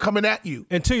downhill coming at you.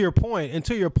 And to your point,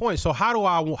 so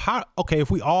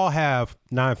if we all have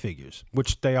 9 figures,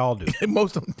 which they all do.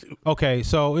 Most of them do. Okay,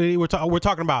 so we're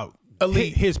talking about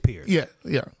elite, his peers. Yeah.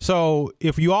 So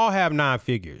if you all have 9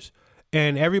 figures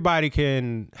and everybody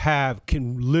can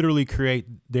literally create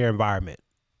their environment,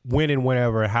 when and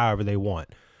whenever and however they want,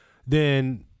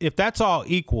 then if that's all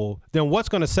equal, then what's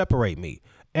going to separate me?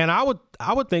 And I would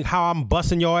think how I'm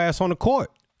busting your ass on the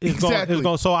court. Exactly.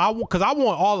 Because I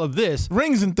want all of this.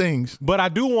 Rings and things. But I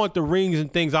do want the rings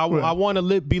and things. I want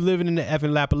to be living in the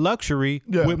effing lap of luxury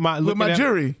with my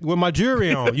jury. With my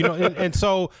jury on.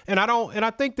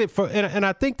 I think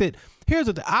that here's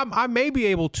the thing. I may be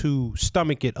able to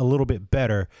stomach it a little bit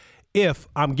better if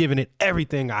I'm giving it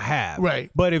everything I have.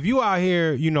 Right. But if you out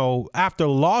here, after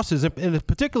losses, and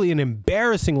particularly an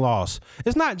embarrassing loss,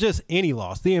 it's not just any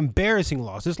loss, the embarrassing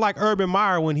loss. It's like Urban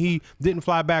Meyer when he didn't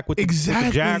fly back with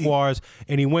the Jaguars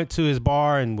and he went to his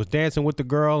bar and was dancing with the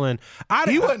girl. And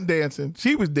he wasn't dancing.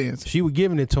 She was dancing. She was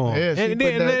giving it to him. Yeah,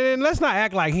 and let's not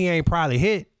act like he ain't probably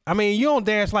hit. I mean, you don't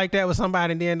dance like that with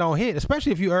somebody and then don't hit,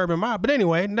 especially if you Urban Meyer. But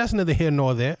anyway, that's neither here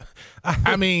nor there.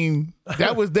 I mean,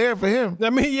 that was there for him. I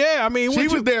mean, yeah. I mean, she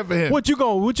was there for him. What you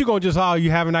gonna just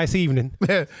you have a nice evening?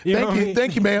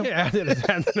 Thank you, ma'am. Yeah,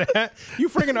 you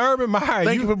freaking Urban Meyer.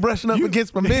 Thank you for brushing up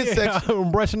against my midsection.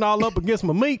 I'm brushing all up against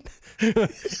my meat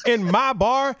in my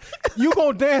bar. You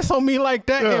gonna dance on me like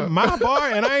that in my bar,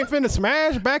 and I ain't finna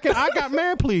smash back in. I got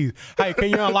man, please. Hey,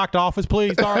 can you unlock the office,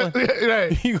 please, darling?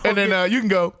 Right. You can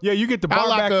go. Yeah, you get the bar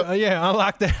back.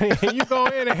 Unlock that. And you go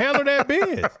in and handle that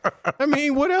biz. I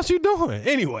mean, what else you doing?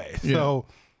 Anyway, so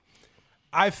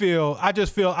I feel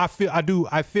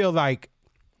like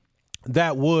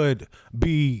that would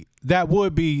be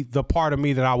the part of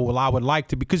me that I would like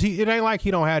to be, because it ain't like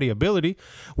he don't have the ability.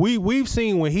 We've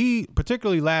seen when he,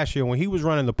 particularly last year when he was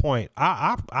running the point.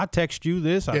 I text you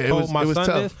this. I told my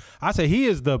son this. I said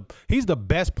he's the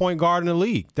best point guard in the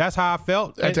league. That's how I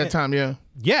felt at that time. Yeah.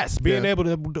 Yes, being able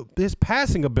to, his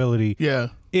passing ability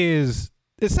is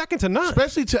second to none,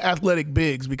 especially to athletic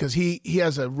bigs, because he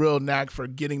has a real knack for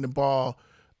getting the ball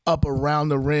up around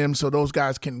the rim so those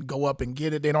guys can go up and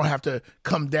get it. They don't have to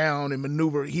come down and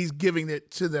maneuver. He's giving it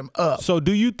to them up. So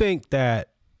do you think that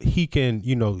he can,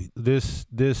 this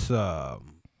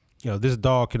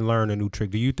dog can learn a new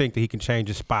trick? Do you think that he can change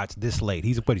his spots this late?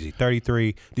 He's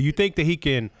 33. Do you think that he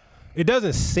can? It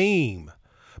doesn't seem,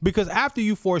 because after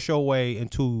you force your way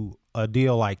into a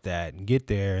deal like that and get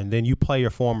there, and then you play your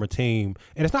former team,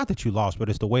 and it's not that you lost, but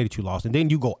it's the way that you lost, and then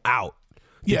you go out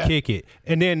to kick it,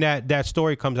 and then that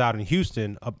story comes out in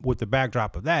Houston with the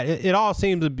backdrop of that. It all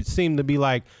seemed to be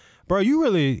like, bro, you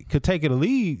really could take it or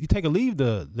leave. You take or leave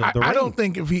the I don't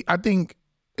think I think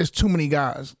it's too many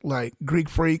guys like Greek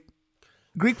Freak.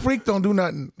 Greek Freak don't do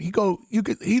nothing. He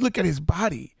look at his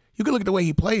body. You could look at the way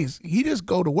he plays. He just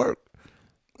go to work.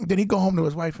 Then he go home to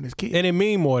his wife and his kids. And it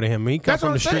mean more to him. He comes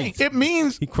from the streets. It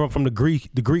means he come from the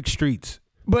Greek streets.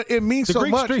 But it means so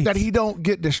much that he don't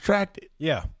get distracted.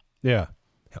 Yeah.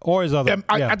 Or his other.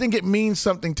 I think it means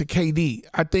something to KD.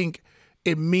 I think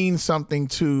it means something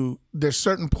to there's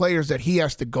certain players that he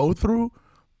has to go through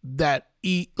that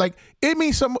it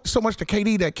means so much to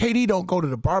KD that KD don't go to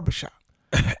the barbershop.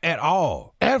 At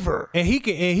all, ever, and he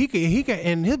can,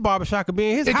 and his barbershop could be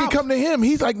in his house. It can come to him.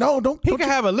 He's like, no, don't. He can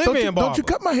have a live-in barber. Don't you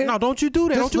cut my hair? No, don't you do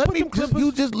that. Just don't you put them clippers?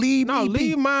 You just leave. No,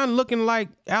 leave mine looking like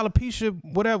alopecia,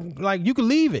 whatever. Like you can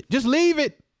leave it. Just leave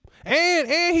it,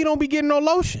 and he don't be getting no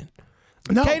lotion.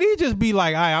 No. KD just be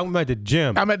like, all right, I'm at the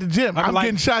gym. I'm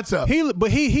getting shots up. He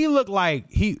looked like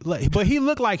he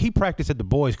practiced at the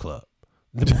boys club.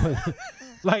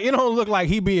 Like it don't look like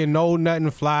he being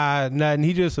nothing fly, nothing.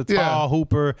 He just a tall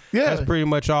hooper. Yeah. That's pretty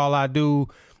much all I do.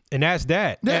 And that's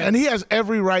that. Yeah, and he has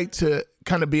every right to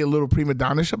kind of be a little prima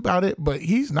donna-ish about it, but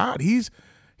he's not. He's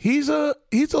a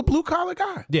blue collar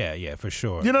guy. Yeah, for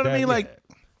sure. You know what I mean? Like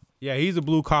yeah, he's a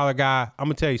blue collar guy. I'm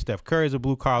gonna tell you, Steph Curry's a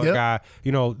blue collar guy.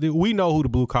 You know, we know who the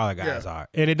blue collar guys are,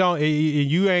 and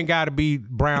you ain't got to be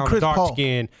brown, dark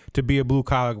skinned to be a blue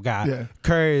collar guy. Yeah.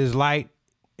 Curry is light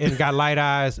and got light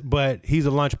eyes, but he's a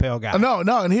lunch pail guy. No,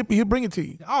 and he'll bring it to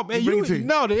you. Oh man,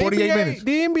 the 48 minutes.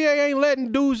 The NBA ain't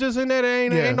letting dudes just in there.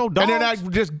 Ain't no dogs. And they're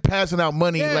not just passing out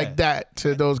money like that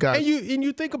to those guys. And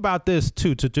you think about this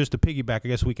too. To piggyback, I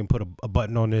guess we can put a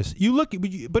button on this. You look,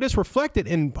 but it's reflected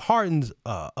in Harden's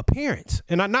appearance,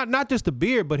 and not just the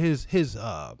beard, but his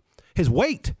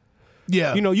weight.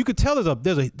 Yeah, you know, you could tell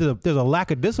there's a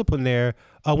lack of discipline there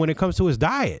when it comes to his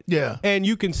diet. Yeah, and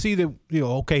you can see that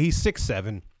okay, he's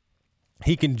 6'7",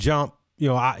 he can jump.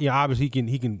 Obviously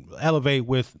he can elevate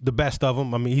with the best of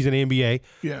them. I mean, he's in the NBA.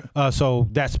 Yeah, so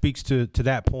that speaks to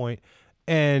that point.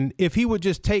 And if he would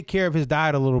just take care of his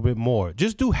diet a little bit more,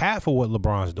 just do half of what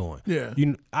LeBron's doing.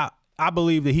 Yeah, I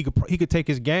believe that he could take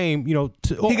his game. He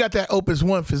got that Opus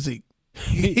One physique.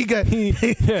 He got what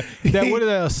is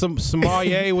that?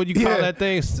 Sommelier? What do you call that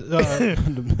thing?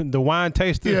 The wine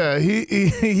taster. Yeah,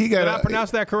 he got. Did I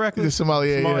pronounce that correctly? The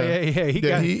sommelier.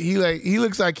 Yeah, he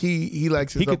looks like he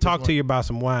likes. He could talk to you about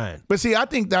some wine. But see, I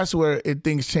think that's where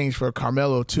things change for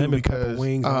Carmelo too, because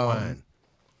wings and wine.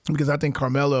 Because I think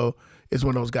Carmelo is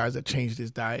one of those guys that changed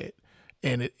his diet,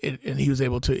 and and he was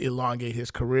able to elongate his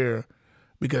career,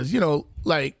 because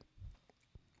like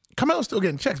Carmelo's still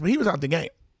getting checks, but he was out the game.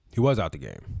 He was out the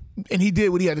game. And he did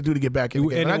what he had to do to get back in the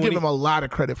game. And I give him a lot of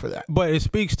credit for that. But it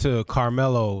speaks to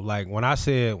Carmelo. Like when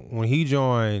he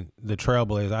joined the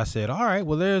Trailblazers, I said, all right,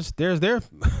 well, there's their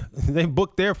they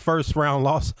booked their first round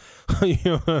loss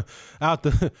out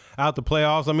the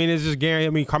playoffs. I mean, it's just guaranteed.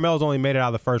 I mean, Carmelo's only made it out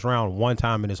of the first round one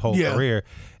time in his whole career.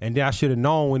 And then I should have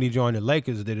known when he joined the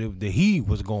Lakers that he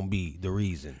was going to be the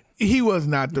reason. He was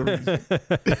not the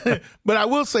reason. But I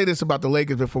will say this about the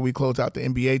Lakers before we close out the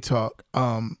NBA talk.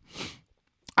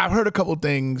 I've heard a couple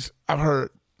things. I've heard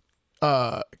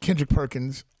Kendrick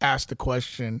Perkins ask the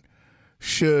question,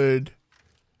 should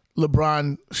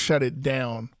LeBron shut it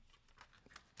down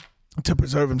to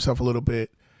preserve himself a little bit,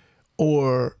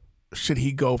 or should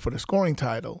he go for the scoring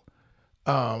title,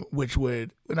 which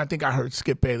would, and I think I heard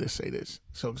Skip Bayless say this,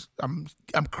 so I'm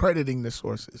crediting the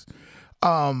sources.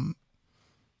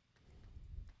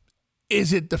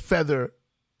 Is it the feather?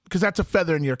 Because that's a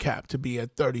feather in your cap to be a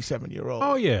 37-year-old.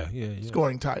 Oh yeah.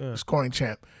 Scoring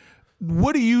champ.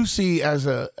 What do you see as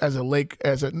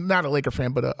not a Laker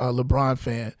fan, but a LeBron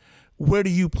fan? Where do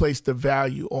you place the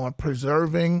value on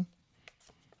preserving?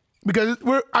 Because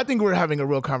I think we're having a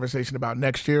real conversation about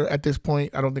next year at this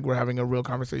point. I don't think we're having a real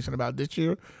conversation about this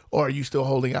year. Or are you still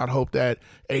holding out hope that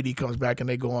AD comes back and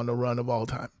they go on the run of all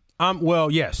time? Well,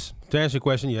 yes. To answer your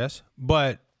question, yes,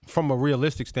 but from a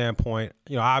realistic standpoint,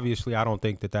 obviously I don't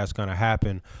think that that's going to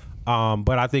happen.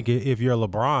 But I think if you're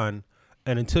LeBron,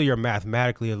 and until you're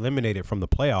mathematically eliminated from the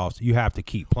playoffs, you have to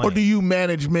keep playing. Or do you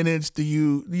manage minutes? Do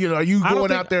are you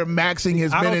going out there maxing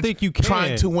his minutes? I don't think you can.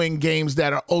 Trying to win games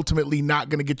that are ultimately not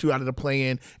going to get you out of the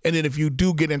play-in, and then if you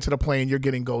do get into the play-in, you're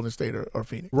getting Golden State or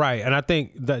Phoenix. Right, and I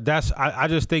think I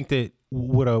just think that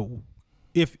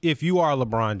if you are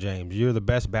LeBron James, you're the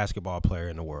best basketball player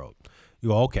in the world. You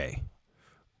go, okay.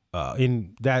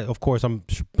 In that, of course, I'm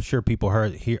sure people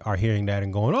are hearing that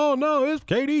and going, "Oh no, it's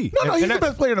KD." No, he's the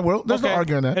best player in the world. There's no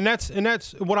arguing that. And that's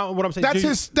what I'm saying.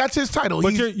 That's his title.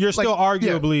 But you're still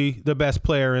arguably the best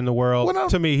player in the world.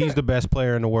 To me, he's the best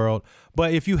player in the world.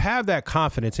 But if you have that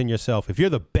confidence in yourself, if you're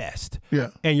the best,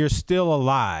 and you're still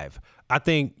alive, I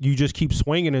think you just keep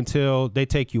swinging until they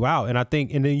take you out. And I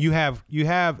think, and then you have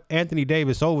Anthony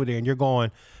Davis over there, and you're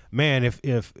going, man,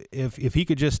 if he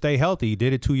could just stay healthy, he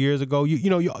did it 2 years ago.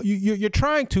 You're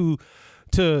trying to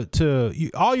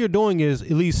all you're doing is,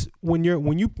 at least when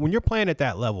you're playing at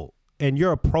that level, and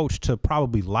your approach to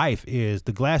probably life is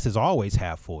the glass is always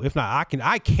half full. If not,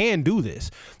 I can do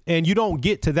this, and you don't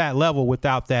get to that level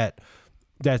without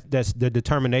that's the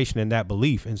determination and that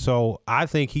belief. And so I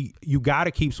think you got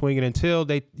to keep swinging until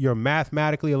you're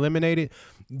mathematically eliminated,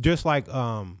 just like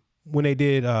when they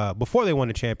did before they won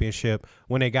the championship,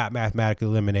 when they got mathematically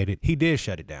eliminated, he did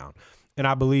shut it down. And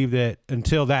I believe that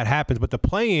until that happens, but the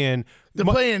play-in's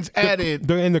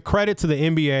added, and the credit to the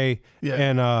NBA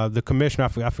and the commissioner,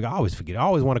 I always forget. I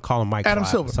always want to call him Mike Adam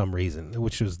Silver for some reason,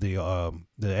 which was the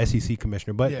SEC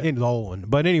commissioner, but in the old one.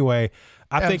 But anyway,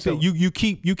 I think that you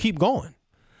keep going.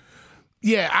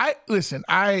 Yeah, I think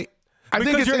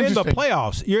it's you're in the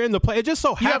playoffs. You're in the play. It just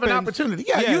so happens you have an opportunity.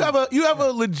 Yeah. You have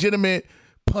a legitimate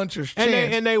puncher's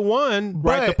chance. And they won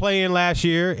the play-in last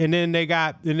year, and then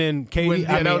KD.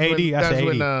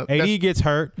 AD gets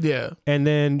hurt. Yeah, and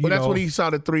then that's when he saw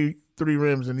the three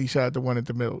rims and he shot the one at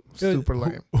the middle. Super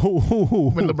lame.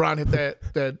 When LeBron hit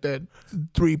that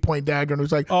 3-point dagger and it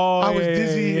was like, I was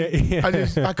dizzy.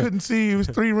 Yeah. I couldn't see. It was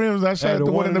 3 rims. I shot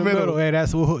the one in the middle. Hey,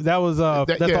 that's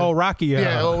the old Rocky. Where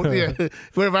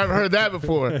have I ever heard that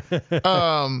before?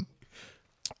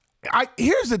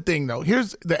 Here's the thing though.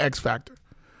 Here's the X factor.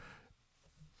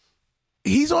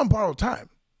 He's on borrowed time.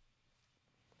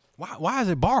 Why is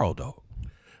it borrowed though?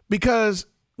 Because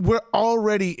we're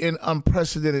already in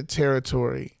unprecedented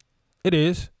territory. It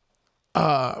is.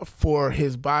 For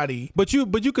his body. But you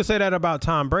could say that about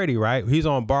Tom Brady, right? He's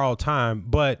on borrowed time,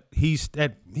 but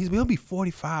he'll be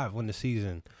 45 when the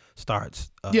season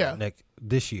starts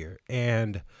this year.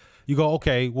 And you go,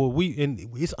 okay, well,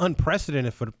 it's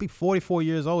unprecedented for to be 44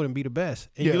 years old and be the best.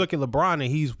 And you look at LeBron and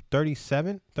he's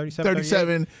 37.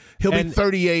 He'll be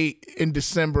 38 in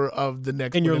December of the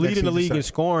next. And you're leading the league in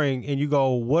scoring, and you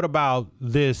go, what about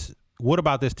this? What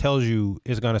about this tells you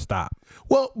it's going to stop?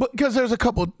 Well, because there's a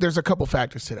couple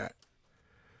factors to that.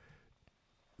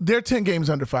 They're 10 games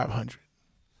under 500.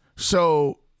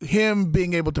 So him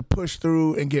being able to push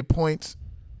through and get points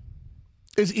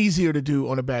is easier to do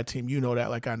on a bad team. You know that,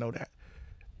 like I know that.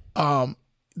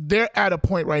 They're at a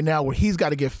point right now where he's got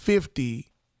to get 50-ish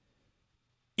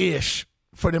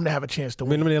for them to have a chance to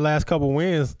win. In their last couple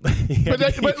wins. But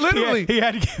literally. He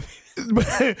had to get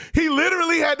he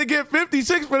literally had to get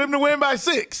 56 for them to win by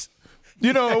 6.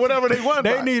 Or whatever they won.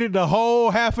 They needed the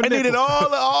whole half a nickel. They needed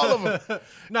all of them.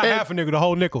 Not half a nickel, the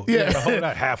whole nickel. Yeah.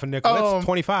 Not half a nickel. That's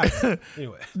 25.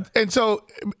 Anyway.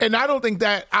 And I don't think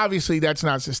that, obviously, that's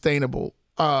not sustainable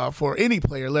for any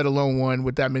player, let alone one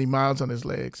with that many miles on his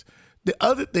legs. The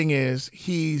other thing is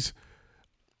it's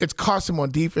cost him on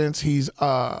defense. He's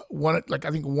I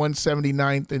think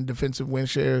 179th in defensive win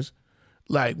shares,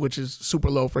 which is super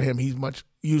low for him. He's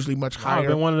usually much higher.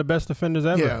 Been one of the best defenders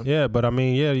ever. Yeah, but I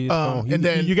mean, you can't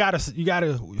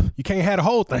have the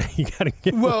whole thing. You gotta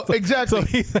get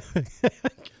exactly.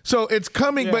 So it's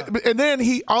coming, but then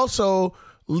he also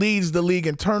leads the league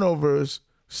in turnovers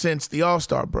since the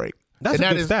All-Star break. That's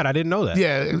a good stat. I didn't know that.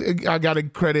 Yeah, I got to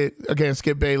credit, again,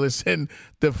 Skip Bayless and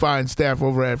the fine staff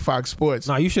over at Fox Sports.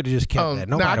 No, you should have just kept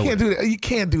that. I can't do that. You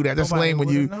can't do that. That's lame when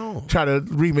you try to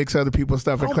remix other people's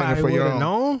stuff and claim it for your own.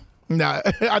 Known. Nah,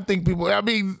 I think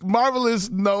Marvelous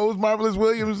knows. Marvelous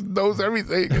Williams knows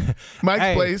everything.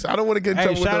 Mike's place. I don't want to get in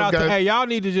trouble with those guys. Y'all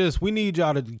need to we need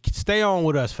y'all to stay on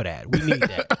with us for that. We need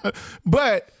that.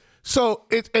 But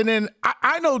then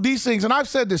I know these things, and I've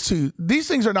said this too. These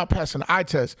things are not passing the eye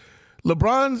test.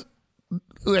 LeBron's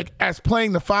as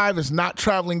playing the 5 is not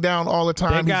traveling down all the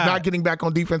time. He's not getting back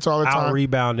on defense all the time.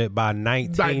 Out-rebounded by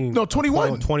 19.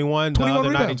 21. 21 the other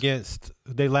night against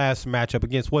their last matchup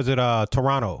against, was it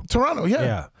Toronto? Toronto,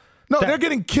 yeah. No, they're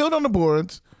getting killed on the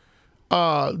boards.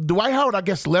 Dwight Howard, I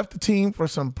guess, left the team for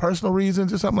some personal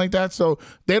reasons or something like that. So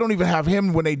they don't even have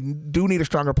him when they do need a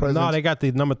stronger presence. No, they got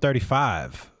the number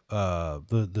 35. I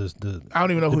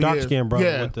don't even know who he is. Dark-skinned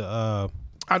brother with the...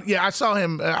 I saw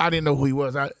him. I didn't know who he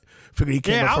was. I figured he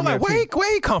came up from I was like,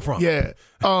 where he come from? Yeah.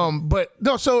 But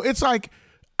no, so it's I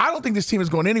don't think this team is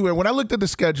going anywhere. When I looked at the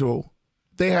schedule,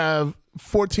 they have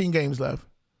 14 games left.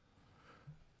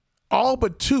 All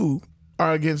but 2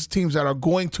 are against teams that are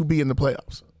going to be in the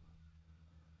playoffs.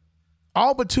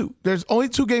 All but two. There's only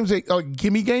two games that are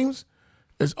gimme games.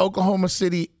 There's Oklahoma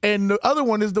City, and the other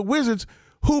one is the Wizards,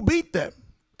 who beat them.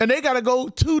 And they got to go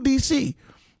to D.C.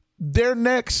 They're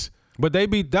next. But that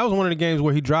was one of the games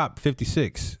where he dropped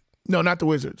 56. No, not the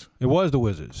Wizards. It was the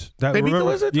Wizards. They beat the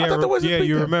Wizards? Yeah, I thought the Wizards beat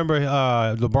them. Remember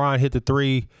LeBron hit the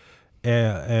three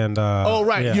and oh,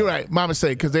 right. Yeah. You're right. My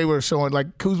mistake, because they were showing,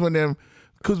 like, Kuzma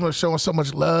was showing so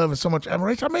much love and so much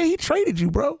admiration. I mean, he traded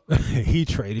you, bro. He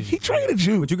traded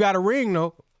you. But you got a ring,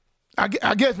 though. I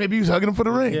guess maybe he was hugging him for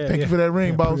the ring. Thank you for that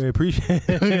ring, boss. Appreciate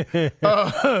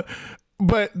it.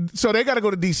 But so they got to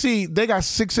go to D.C. They got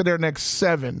 6 of their next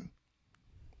 7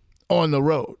 on the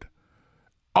road.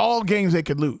 All games they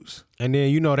could lose. And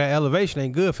then, that elevation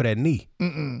ain't good for that knee.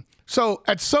 Mm-mm. So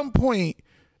at some point,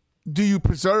 do you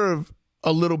preserve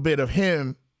a little bit of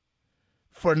him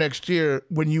for next year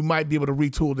when you might be able to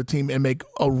retool the team and make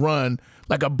a run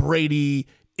like a Brady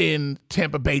in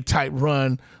Tampa Bay type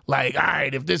run? Like, all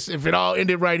right, if it all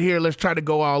ended right here, let's try to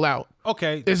go all out.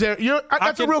 Okay. Is there?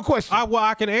 That's a real question.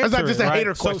 I can answer. It's not just a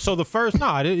hater question. So the first,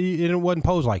 it wasn't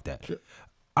posed like that. Sure.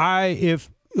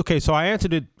 So I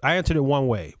answered it one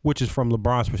way, which is from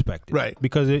LeBron's perspective, right?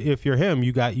 Because if you're him,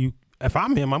 if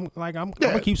I'm him, I'm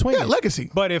gonna keep swinging. Yeah, legacy.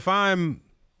 But if I'm,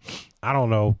 I don't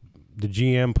know, the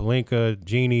GM, Pelinka,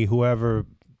 Genie, whoever,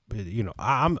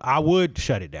 I would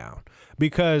shut it down,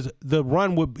 because the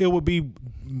run would be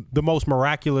the most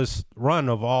miraculous run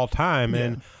of all time. Yeah.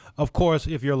 And of course,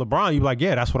 if you're LeBron, you're like,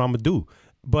 yeah, that's what I'm gonna do.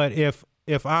 But if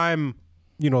I'm,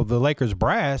 the Lakers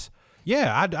brass,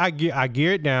 yeah, I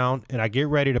gear it down and I get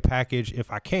ready to package, if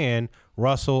I can,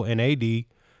 Russell and AD,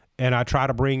 and I try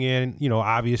to bring in,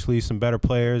 obviously some better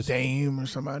players. Dame or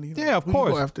somebody. Yeah, of course.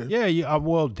 You go after? Yeah,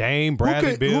 well, Dame,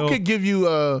 Bradley Beal. Who could give you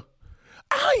I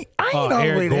ain't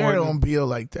always there on Beal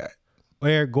like that.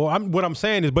 Eric Gordon. What I'm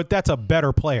saying is, but that's a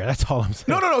better player. That's all I'm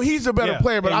saying. No, he's a better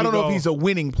player, but I don't know if he's a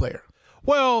winning player.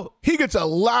 Well, he gets a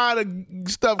lot of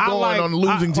stuff going on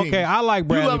losing teams. Okay, I like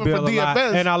Bradley Beal a lot,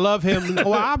 and I love him.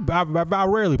 Well, I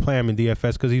rarely play him in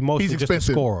DFS because he's mostly just a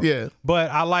scorer. Yeah,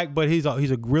 but he's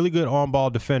a really good on-ball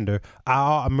defender.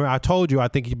 I told you I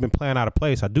think he's been playing out of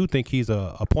place. I do think he's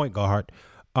a point guard,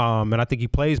 and I think he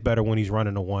plays better when he's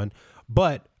running a one.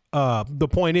 But the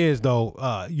point is,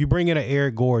 though, you bring in an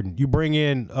Eric Gordon. You bring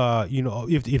in,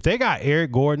 if they got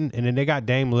Eric Gordon and then they got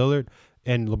Dame Lillard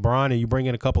and LeBron, and you bring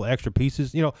in a couple of extra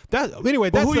pieces, that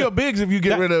anyway. That's who are your bigs if you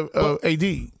get rid of AD?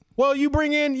 Well, you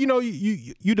bring in,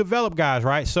 you develop guys,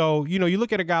 right? So, you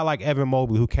look at a guy like Evan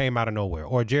Mobley who came out of nowhere,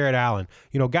 or Jared Allen,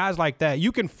 guys like that.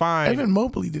 You can find Evan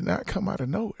Mobley did not come out of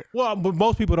nowhere. Well, but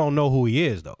most people don't know who he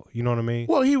is, though. You know what I mean?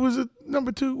 Well, he was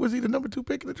number 2. Was he the number 2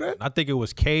 pick in the draft? I think it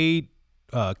was Cade.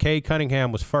 Cade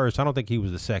Cunningham was first. I don't think he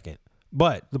was the second.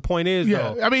 But the point is,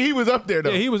 though, I mean, he was up there,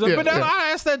 though. Yeah, he was up. But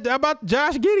I asked that about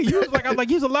Josh Giddey. You was like, I was like,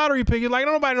 he's a lottery pick. You're like,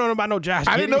 nobody know about no Josh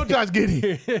Giddey. I didn't know Josh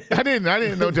Giddey. I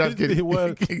didn't know Josh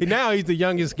Giddey. Now he's the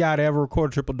youngest guy to ever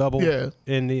record a triple-double. Yeah.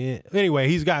 Anyway,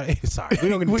 he's got. Sorry, we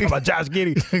don't get to talk about Josh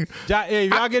Giddey.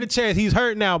 If y'all get a chance, he's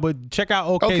hurt now, but check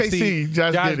out OKC.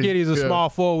 Josh Giddey is a small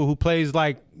forward who plays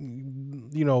like,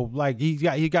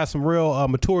 he got some real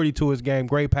maturity to his game.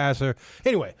 Great passer.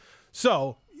 Anyway,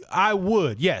 so. I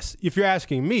would, yes. If you're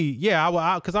asking me, yeah, I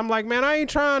would, because I'm like, man, I ain't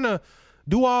trying to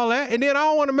do all that, and then I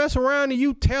don't want to mess around and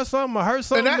you tear something or hurt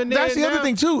something. And that's the other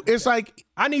thing too. It's like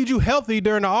I need you healthy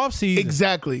during the offseason.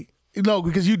 Exactly. No,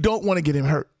 because you don't want to get him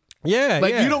hurt. Yeah,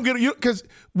 you don't get because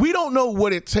we don't know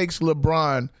what it takes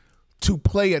LeBron to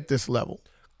play at this level.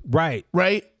 Right.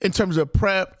 In terms of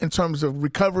prep, in terms of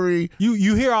recovery.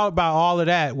 You hear all about all of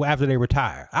that after they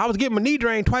retire. I was getting my knee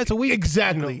drained twice a week.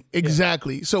 Exactly.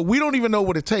 Yeah. So we don't even know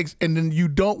what it takes, and then you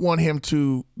don't want him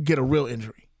to get a real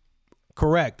injury.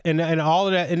 Correct. And all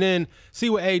of that. And then see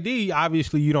with AD,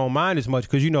 obviously you don't mind as much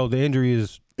because the injury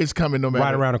is coming no matter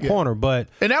right around the corner. But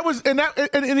and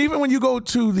even when you go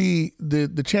to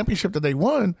the championship that they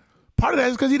won, part of that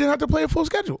is because he didn't have to play a full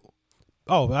schedule.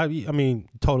 Oh, I mean,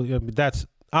 totally.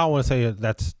 I don't want to say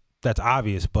that's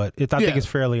obvious, but I think it's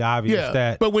fairly obvious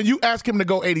that. But when you ask him to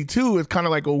go 82, it's kind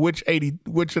of like, well, which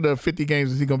of the 50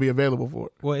 games is he going to be available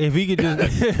for? Well, if he could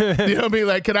just, you know what I mean?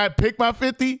 Like, can I pick my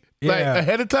 50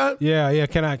 ahead of time? Yeah.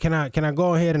 Can I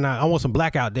go ahead and I want some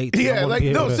blackout dates? Yeah,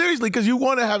 seriously, because you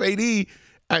want to have AD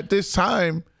at this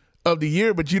time of the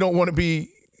year, but you don't want to be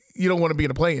in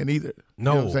a play-in either.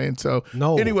 No, you know what I'm saying. So,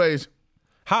 no. Anyways,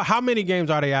 how many games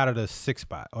are they out of the 6th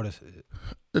spot? Or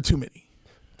the too many.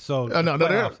 So they're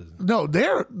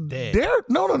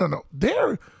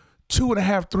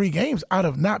 2.5, 3 games out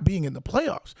of not being in the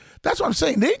playoffs. That's what I'm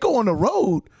saying. They go on the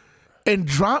road and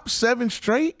drop 7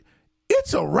 straight.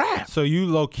 It's a wrap. So you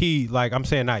low key, like I'm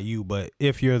saying, not you, but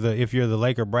if you're the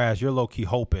Laker brass, you're low key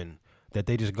hoping that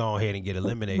they just go ahead and get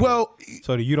eliminated. Well,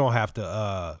 so that you don't have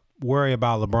to worry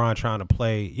about LeBron trying to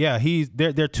play. Yeah,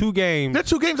 they're 2 games. They're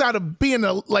 2 games out of being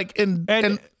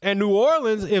and New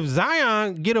Orleans. If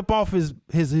Zion get up off his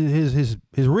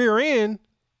rear end,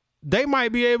 they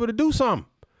might be able to do something.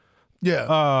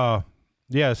 Yeah.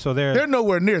 Yeah. So they're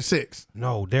nowhere near 6.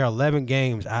 No, they're 11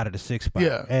 games out of the 6th spot.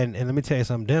 Yeah. And let me tell you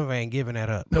something. Denver ain't giving that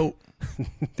up. Nope.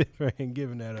 Denver ain't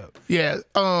giving that up. Yeah.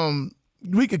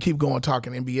 We could keep going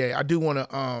talking NBA. I do want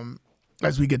to,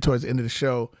 as we get towards the end of the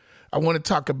show, I want to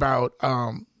talk about,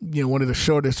 one of the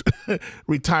shortest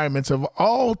retirements of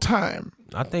all time.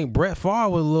 I think Brett Favre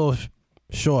was a little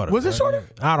shorter. Was it shorter?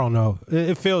 I don't know.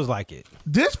 It feels like it.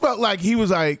 This felt like he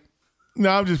was like, no,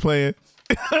 I'm just playing.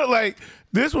 Like,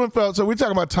 this one felt, so we're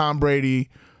talking about Tom Brady.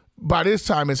 By this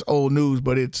time, it's old news,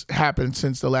 but it's happened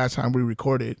since the last time we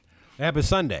recorded. It happened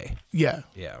Sunday. Yeah.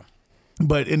 Yeah.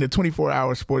 But in the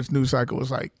 24-hour sports news cycle,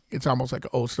 it's almost like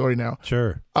an old story now.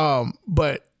 Sure.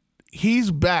 But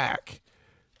he's back,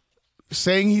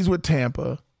 saying he's with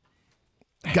Tampa.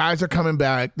 Guys are coming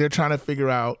back. They're trying to figure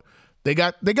out. They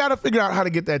got to figure out how to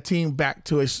get that team back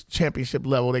to a championship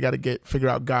level. They got to figure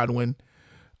out Godwin,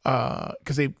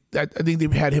 because I think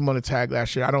they had him on the tag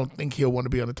last year. I don't think he'll want to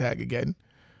be on the tag again.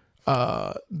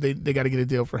 They got to get a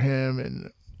deal for him,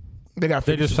 and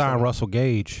they just signed Russell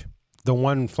Gage, the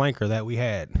one flanker that we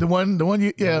had. The one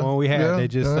we had. Yeah, they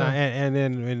just signed,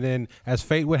 and then as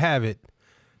fate would have it,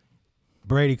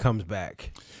 Brady comes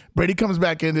back. Brady comes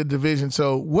back in the division.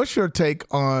 So what's your take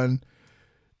on,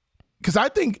 because I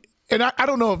think, and I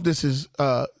don't know if this is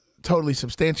totally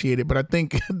substantiated, but I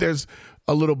think there's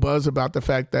a little buzz about the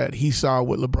fact that he saw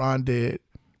what LeBron did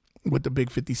with the big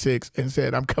 56 and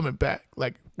said, I'm coming back.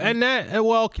 Like, and that,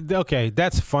 well, okay,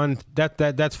 that's fun.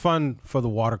 That's fun for the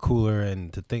water cooler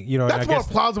and to think, that's more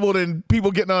plausible than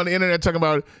people getting on the internet talking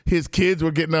about his kids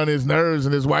were getting on his nerves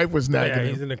and his wife was nagging him.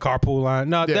 He's in the carpool line.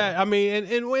 No, that, I mean,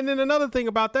 and then another thing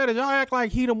about that is y'all act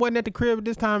like he wasn't at the crib at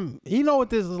this time. You know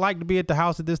what this is like to be at the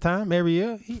house at this time every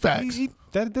year? Facts.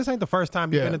 This ain't the first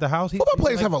time he's been at the house. Football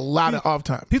players have a lot of off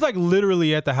time. He's like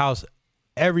literally at the house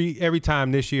every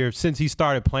time this year since he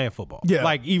started playing football. Yeah.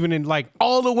 Like even in like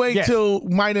all the way till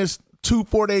minus 2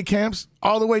 4-day camps,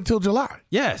 all the way till July.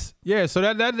 Yes. Yeah. So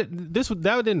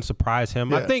that didn't surprise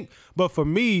him. I think, but for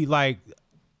me, like,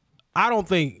 I don't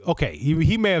think, okay,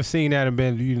 he may have seen that and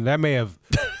been, that may have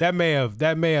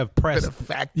pressed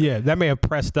that may have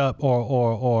pressed up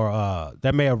or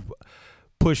that may have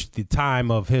pushed the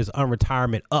time of his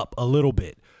unretirement up a little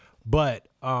bit. But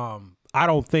I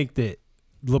don't think that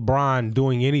LeBron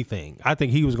doing anything. I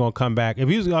think he was going to come back.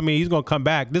 He's going to come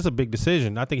back. This is a big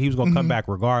decision. I think he was going to come back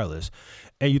regardless.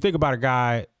 And you think about a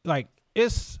guy, like,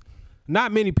 it's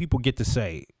not many people get to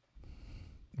say,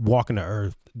 walking the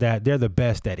earth, that they're the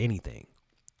best at anything.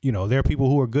 There are people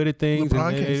who are good at things.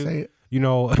 LeBron can't say it.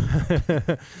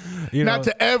 Not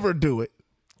to ever do it.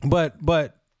 But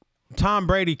Tom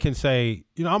Brady can say,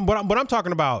 but I'm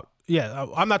talking about,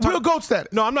 I'm not talking real GOAT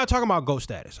status. No, I'm not talking about GOAT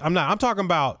status. I'm talking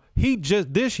about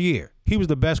this year he was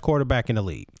the best quarterback in the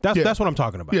league. That's what I'm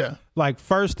talking about. Yeah, like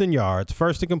first in yards,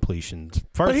 first in completions,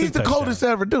 first. But he's the coldest to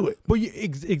ever do it. Well,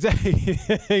 exactly.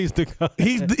 He's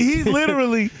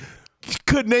literally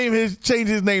could change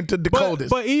his name to the coldest.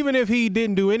 But even if he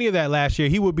didn't do any of that last year,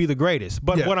 he would be the greatest.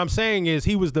 But what I'm saying is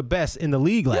he was the best in the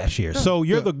league last year. So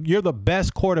you're the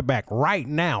best quarterback right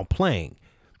now playing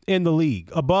in the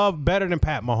league, better than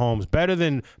Pat Mahomes, better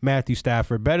than Matthew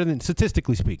Stafford, better than,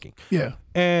 statistically speaking. Yeah.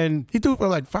 And he threw for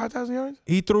like 5,000 yards?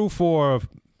 He threw for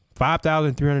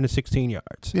 5,316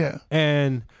 yards. Yeah.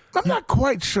 And I'm not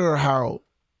quite sure how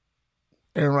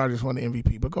Aaron Rodgers won the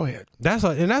MVP, but go ahead.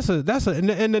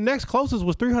 And the next closest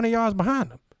was 300 yards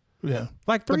behind him. Yeah.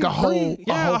 Like a whole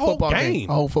football game.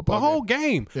 A whole football game. A whole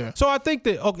game. Yeah. So I think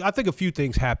a few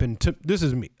things happened. This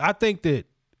is me. I think that,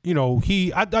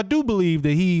 I do believe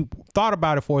that he thought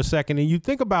about it for a second, and you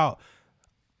think about,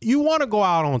 you want to go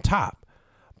out on top,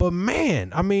 but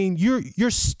man, I mean,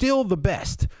 you're still the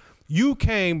best. You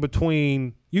came like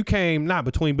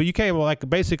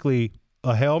basically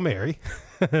a Hail Mary,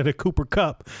 the Cooper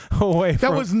Kupp away from.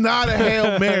 That was not a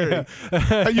Hail Mary.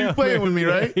 Are you playing with me,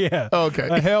 right? Yeah. Oh, okay.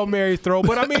 A Hail Mary throw,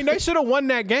 but I mean, they should have won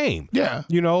that game. Yeah.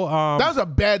 That was a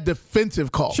bad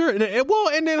defensive call. Sure. Well,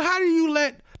 and then how do you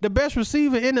let the best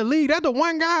receiver in the league, that's the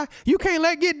one guy you can't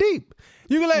let get deep.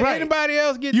 You can let anybody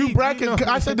else get deep.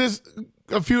 I said this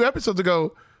a few episodes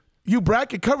ago. You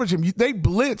bracket coverage him. They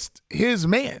blitzed his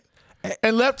man.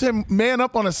 and left him man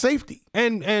up on a safety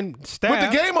and Steph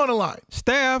with the game on the line.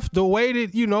 Steph, the way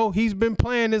that he's been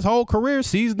playing his whole career,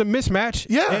 sees the mismatch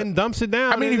and dumps it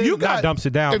down. I mean, if you got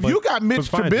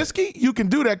Mitch Trubisky, you can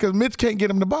do that because Mitch can't get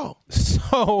him the ball.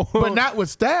 So, but not with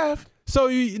Steph. So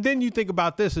then you think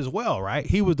about this as well, right?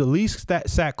 He was the least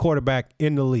sack quarterback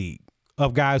in the league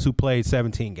of guys who played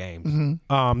 17 games.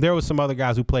 Mm-hmm. There was some other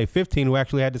guys who played 15 who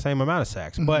actually had the same amount of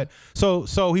sacks. Mm-hmm. But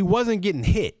so he wasn't getting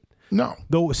hit. No.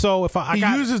 So if he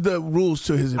uses the rules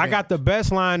to his advantage. I got the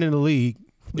best line in the league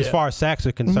as far as sacks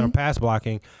are concerned, pass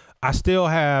blocking. I still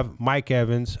have Mike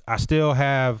Evans. I still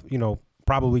have,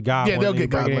 probably Godwin. Yeah, they'll get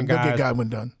Godwin. They'll get Godwin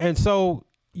done. And so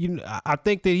I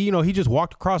think that, he just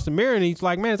walked across the mirror and he's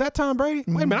like, man, is that Tom Brady?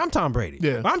 Wait a minute, I'm Tom Brady.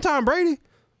 Yeah. I'm Tom Brady.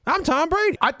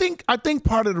 I think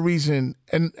part of the reason,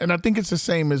 and I think it's the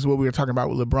same as what we were talking about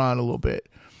with LeBron a little bit,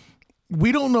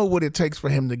 we don't know what it takes for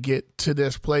him to get to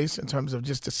this place in terms of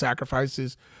just the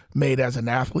sacrifices made as an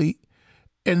athlete.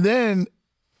 And then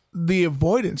the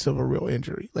avoidance of a real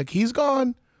injury. Like he's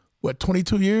gone,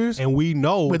 22 years? And we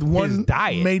know with one his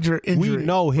diet. Major injury. We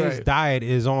know his diet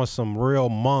is on some real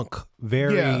monk,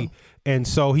 and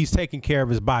so he's taking care of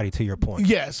his body, to your point.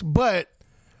 Yes, but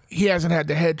he hasn't had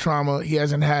the head trauma. He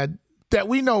hasn't had that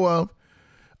we know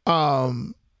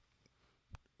of.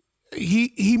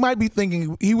 He might be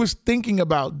thinking, he was thinking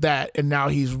about that, and now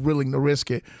he's willing to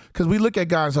risk it. Because we look at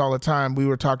guys all the time. We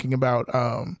were talking about,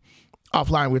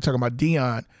 offline, we were talking about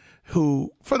Deion,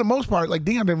 who, for the most part, like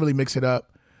Deion didn't really mix it up,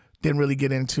 didn't really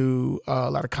get into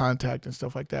a lot of contact and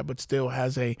stuff like that, but still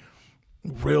has a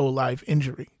real life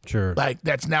injury. Sure. Like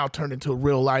that's now turned into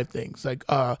real life things. Like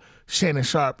Shannon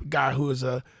Sharp, a guy who is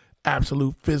a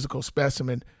absolute physical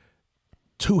specimen,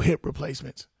 2 hip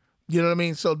replacements. You know what I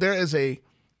mean? So there is a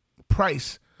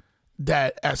price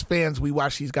that as fans we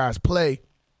watch these guys play,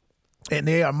 and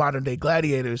they are modern day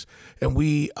gladiators, and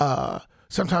we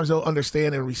sometimes don't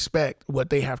understand and respect what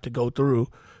they have to go through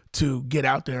to get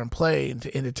out there and play and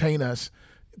to entertain us,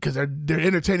 because they're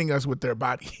entertaining us with their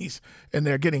bodies and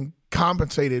they're getting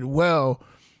compensated well,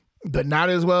 but not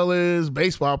as well as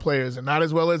baseball players and not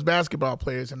as well as basketball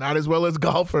players and not as well as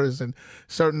golfers and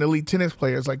certain elite tennis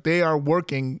players. Like they are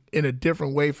working in a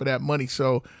different way for that money.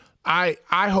 So I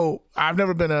hope, I've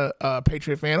never been a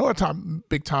Patriot fan or a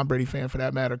big Tom Brady fan for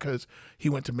that matter, because he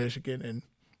went to Michigan and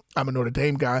I'm a Notre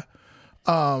Dame guy.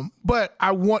 But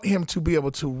I want him to be able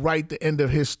to write the end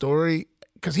of his story,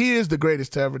 because he is the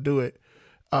greatest to ever do it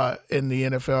in the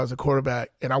NFL as a quarterback.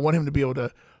 And I want him to be able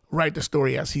to write the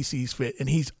story as he sees fit. And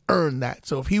he's earned that.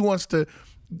 So if he wants to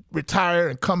retire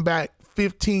and come back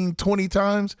 15, 20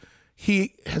 times,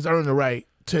 he has earned the right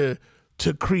to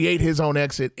create his own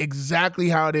exit exactly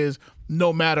how it is,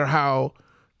 no matter how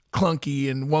clunky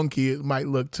and wonky it might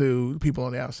look to people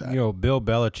on the outside. Bill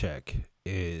Belichick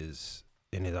is,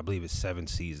 in his, I believe it's 7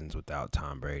 seasons without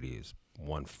Tom Brady, has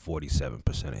won 47%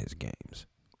 of his games.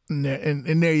 And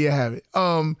there you have it.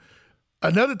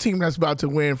 Another team that's about to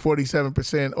win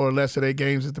 47% or less of their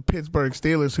games is the Pittsburgh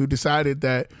Steelers, who decided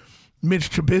that Mitch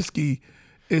Trubisky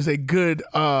is a good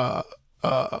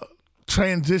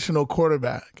transitional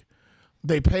quarterback.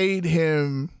 They paid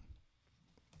him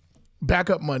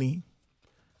backup money.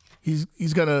 He's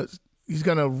gonna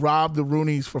rob the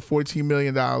Rooneys for $14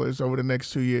 million over the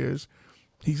next 2 years.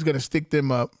 He's gonna stick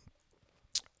them up.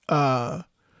 How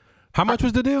much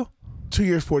was the deal? 2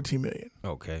 years, $14 million.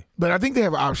 Okay, but I think they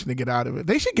have an option to get out of it.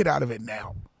 They should get out of it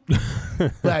now.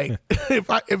 Like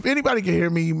if anybody can hear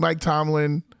me, Mike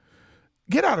Tomlin,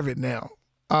 get out of it now.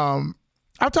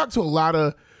 I've talked to a lot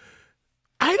of.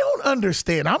 I don't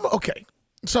understand. Okay.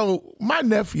 So my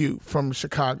nephew from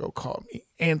Chicago called me,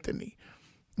 Anthony.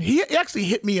 He actually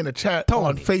hit me in a chat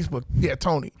on Facebook. Yeah,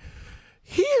 Tony.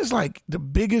 He is like the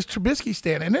biggest Trubisky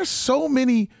stan, and there's so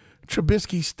many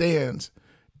Trubisky stans.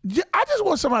 I just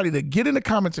want somebody to get in the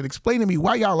comments and explain to me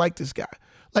why y'all like this guy.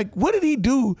 Like, what did he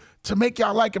do to make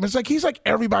y'all like him? It's like he's like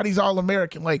everybody's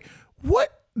All-American. Like, what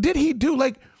did he do?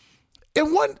 Like,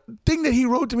 and one thing that he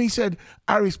wrote to me, he said,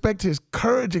 I respect his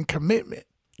courage and commitment.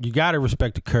 You got to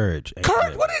respect the courage.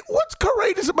 Courage? What's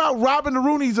courageous about robbing the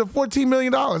Rooneys of $14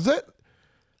 million?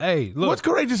 Hey, look. What's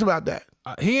courageous about that?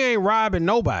 He ain't robbing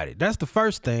nobody. That's the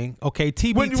first thing. Okay,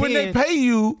 TB10. When they pay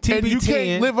you TB10, and you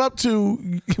can't live up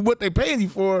to what they paying you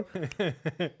for.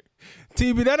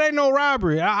 TB, that ain't no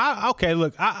robbery. Okay,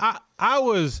 look, I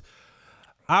was,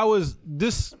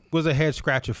 this was a head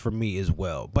scratcher for me as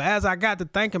well. But as I got to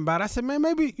thinking about it, I said, man,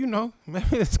 maybe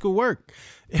this could work.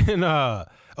 And,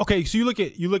 okay, so you look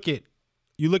at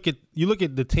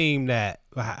the team that,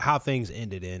 how things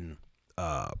ended in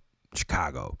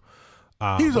Chicago.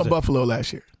 He was on Buffalo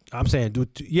last year. I'm saying,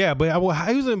 but he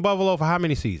was in Buffalo for how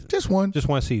many seasons? Just one. Just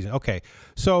one season. Okay.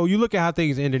 So you look at how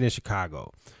things ended in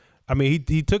Chicago. I mean,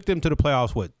 he took them to the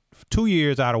playoffs, 2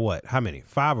 years out of what? How many?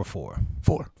 5 or 4?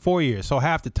 4. 4 years. So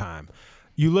half the time.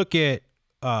 You look at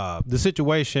the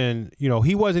situation,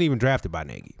 he wasn't even drafted by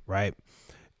Nagy, right?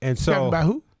 And so drafted by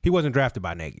who? He wasn't drafted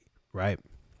by Nagy, right?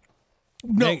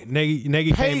 No.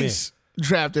 Nagy came in.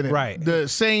 Drafted him. Right. The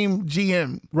same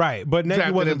GM. Right. But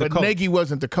Nagy wasn't the coach. Nagy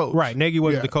wasn't the coach. Right. Nagy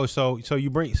wasn't the coach. So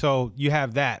you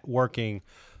have that working,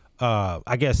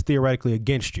 I guess, theoretically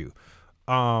against you.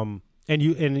 And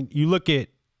you look at,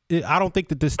 I don't think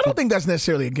that this. I don't think that's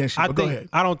necessarily against you. Go ahead.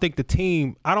 I don't think the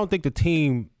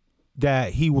team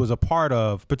that he was a part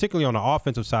of, particularly on the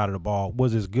offensive side of the ball,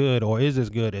 was as good or is as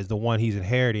good as the one he's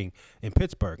inheriting in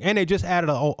Pittsburgh. And they just added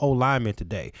an O lineman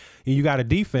today. And you got a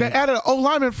defense. They added an O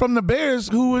lineman from the Bears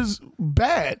who was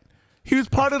bad. He was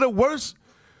part of the worst.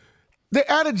 They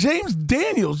added James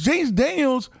Daniels. James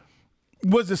Daniels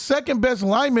was the second best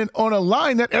lineman on a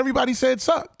line that everybody said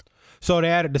sucked. So they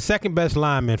added the second best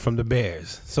lineman from the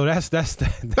Bears. So that's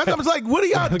I was like, what are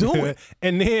y'all doing?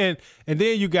 And then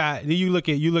you look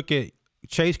at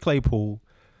Chase Claypool,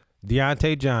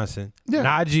 Deontay Johnson,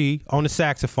 Najee on the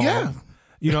saxophone. Yeah.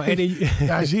 And then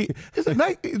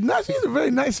Najee's a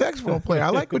very nice saxophone player. I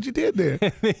like what you did there.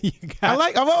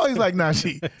 I've always liked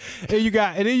Najee.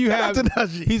 And then you have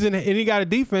Najee. He got a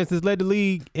defense that's led the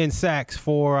league in sacks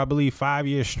for, I believe, 5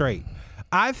 years straight.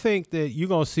 I think that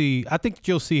you'll see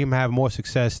him have more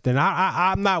success than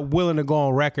I'm not willing to go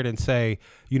on record and say,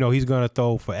 he's going to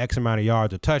throw for X amount of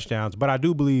yards or touchdowns, but I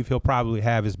do believe he'll probably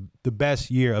have the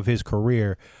best year of his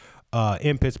career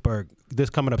in Pittsburgh this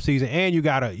coming up season. And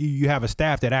you have a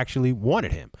staff that actually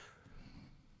wanted him.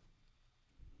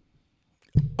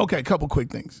 Okay, a couple quick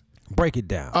things. Break it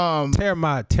down. Tear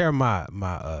my. I'm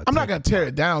not gonna tear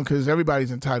it down because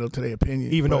everybody's entitled to their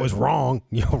opinion, even though it's wrong.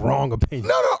 Wrong opinion.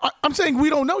 No. I'm saying we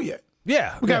don't know yet.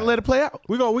 Yeah, we gotta let it play out.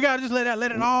 We gotta just let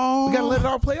it all. We gotta let it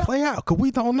all play out. Because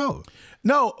we don't know.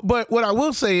 No, but what I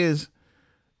will say is,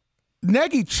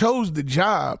 Nagy chose the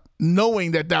job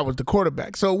knowing that was the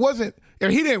quarterback. So it wasn't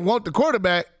if he didn't want the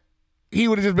quarterback, he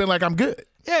would have just been like, "I'm good."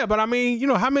 Yeah, but I mean,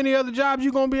 how many other jobs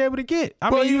you gonna be able to get? They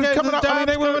were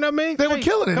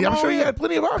killing it. I'm sure he had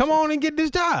plenty of options. Come on and get this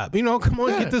job. Come on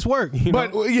and get this work.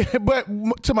 But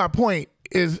to my point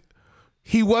is,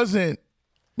 he wasn't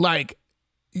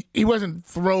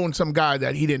throwing some guy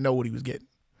that he didn't know what he was getting.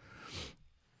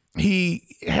 They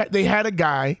had a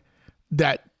guy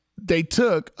that they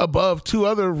took above 2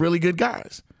 other really good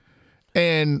guys,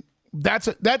 and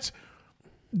that's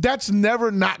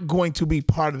never not going to be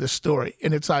part of the story.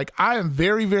 And it's like, I am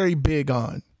very, very big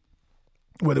on,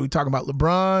 whether we talking about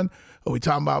LeBron or we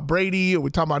talking about Brady or we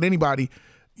talking about anybody,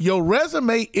 your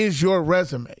resume is your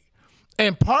resume.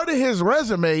 And part of his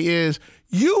resume is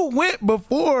you went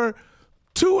before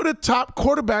 2 of the top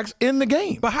quarterbacks in the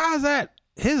game. But how is that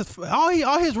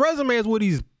all his resume is what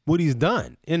he's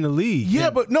done in the league?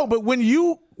 Yeah, but when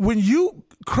you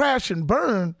crash and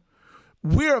burn,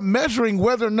 we're measuring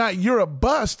whether or not you're a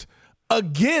bust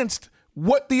against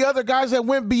what the other guys that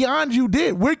went beyond you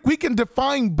did. We can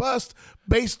define bust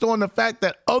based on the fact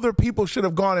that other people should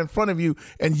have gone in front of you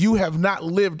and you have not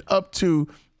lived up to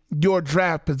your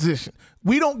draft position.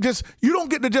 You don't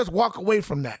get to just walk away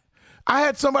from that. I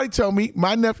had somebody tell me,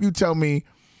 my nephew tell me,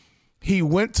 he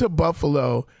went to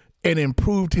Buffalo and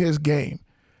improved his game.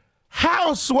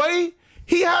 How, Sway?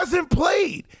 He hasn't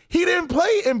played. He didn't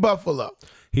play in Buffalo.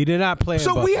 He did not play in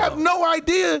Buffalo. So we have no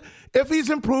idea if he's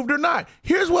improved or not.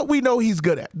 Here's what we know he's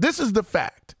good at. This is the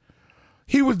fact.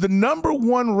 He was the number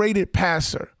 1 rated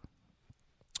passer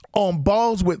on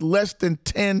balls with less than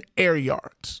 10 air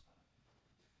yards.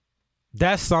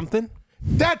 That's something.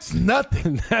 That's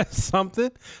nothing. That's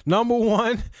something. Number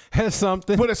 1 has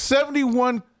something. With a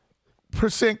 71%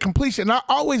 completion. And I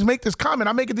always make this comment.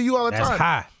 I make it to you all the time. That's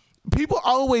high. People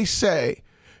always say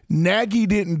Nagy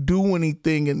didn't do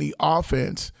anything in the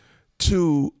offense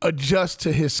to adjust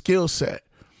to his skill set.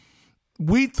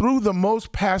 We threw the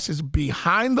most passes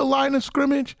behind the line of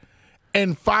scrimmage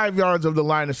and 5 yards of the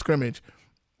line of scrimmage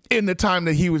in the time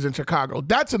that he was in Chicago.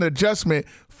 That's an adjustment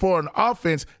for an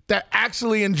offense that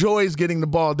actually enjoys getting the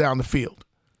ball down the field.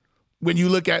 When you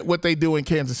look at what they do in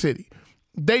Kansas City,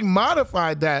 they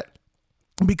modified that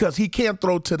because he can't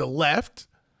throw to the left,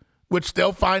 which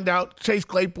they'll find out. Chase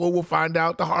Claypool will find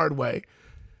out the hard way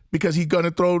because he's going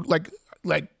to throw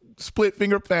like split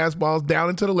finger fastballs down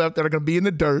into the left that are going to be in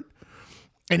the dirt,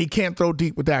 and he can't throw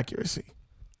deep with accuracy.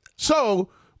 So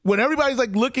when everybody's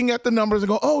like looking at the numbers and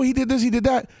go, oh, he did this, he did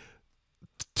that,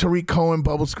 Tariq Cohen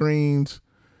bubble screens,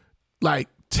 like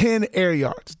 10 air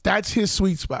yards. That's his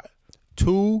sweet spot.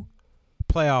 2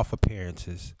 playoff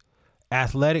appearances,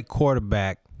 athletic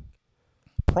quarterback,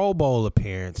 Pro Bowl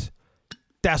appearance.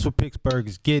 That's what Pittsburgh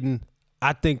is getting.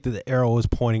 I think that the arrow is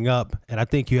pointing up, and I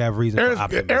think you have reason for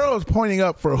optimism. The arrow is pointing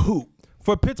up for who?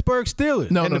 For Pittsburgh Steelers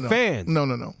and the fans.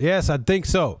 No. Yes, I think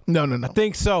so. No. I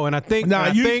think so, and I think.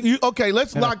 Okay,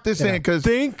 let's lock this in because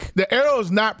the arrow is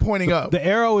not pointing up. The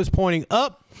arrow is pointing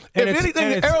up. If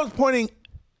anything, the arrow is pointing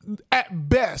at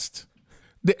best.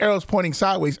 The arrow is pointing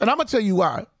sideways, and I'm gonna tell you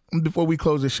why. Before we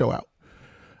close this show out,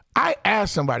 I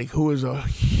asked somebody who is a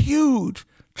huge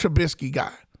Trubisky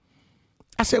guy.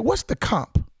 I said, "What's the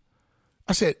comp?"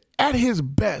 I said, "At his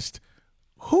best,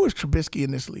 who is Trubisky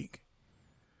in this league?"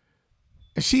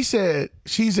 And she said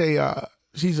she's a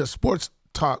sports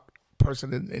talk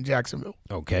person in Jacksonville.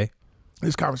 Okay.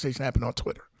 This conversation happened on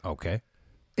Twitter. Okay.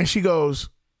 And she goes,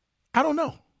 "I don't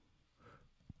know."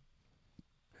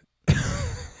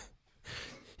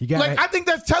 I think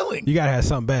that's telling. You gotta have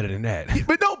something better than that.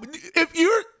 But no, if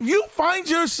you find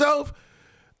yourself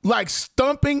like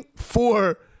stumping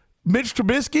for Mitch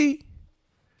Trubisky,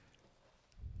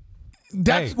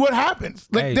 that's what happens.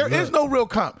 Like there is no real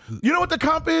comp. You know what the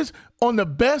comp is? On the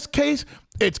best case,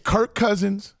 it's Kirk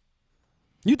Cousins.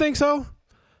 You think so?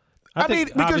 I mean,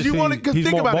 because you want to think about it.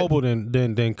 He's more mobile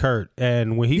than Kurt,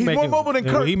 and when he's more mobile than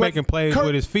Kurt, when he making plays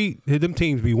with his feet, them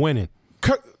teams be winning.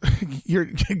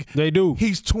 They do.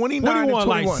 He's 29 what he and won,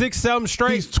 21. Like 6-7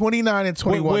 straight. He's 29 and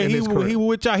 21 in his career.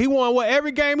 He won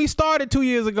every game he started 2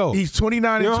 years ago. He's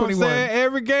 29 and 21. What I'm saying?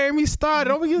 Every game he started.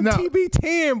 Don't forget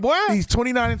TB10, boy. He's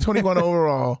 29 and 21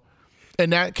 overall,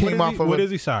 and that came off of what is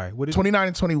he? Sorry, what is 29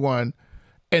 and 21,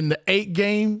 and the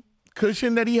 8-game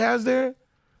cushion that he has there.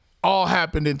 All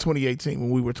happened in 2018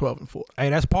 when we were 12-4. Hey,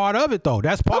 that's part of it, though.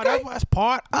 That's part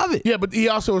of it. Yeah, but he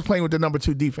also was playing with the number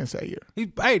 2 defense that year.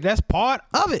 That's part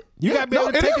of it. You got to be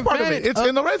able to take advantage. Part of it. It's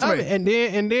in the resume. And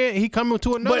then he coming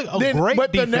to another great defense.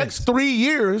 But the next 3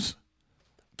 years,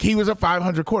 he was a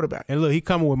 500 quarterback. And look, he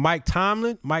coming with Mike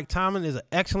Tomlin. Mike Tomlin is an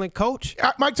excellent coach.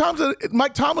 Mike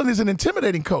Tomlin is an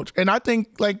intimidating coach, and I think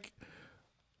Mitch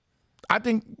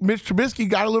Trubisky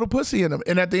got a little pussy in him.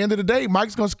 And at the end of the day,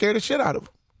 Mike's gonna scare the shit out of him.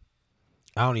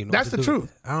 I don't even know. That's the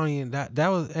truth. I don't even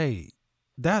okay.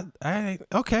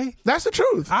 That's the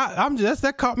truth.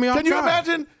 That caught me off guard. Can you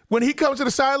imagine when he comes to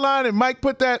the sideline and Mike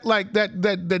put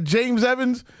that James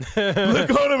Evans look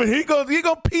on him and he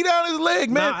gonna pee down his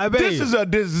leg, man. This is a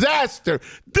disaster.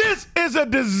 This is a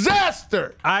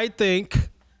disaster. I think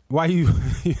why you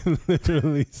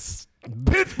literally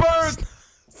Pittsburgh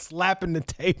slapping the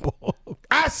table.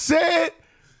 I said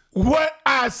what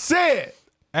I said.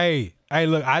 Hey,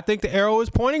 look, I think the arrow is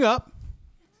pointing up.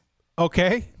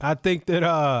 Okay. I think that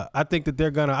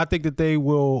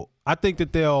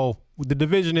the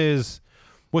division is,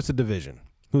 what's the division?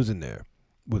 Who's in there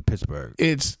with Pittsburgh?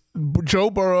 It's Joe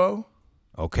Burrow.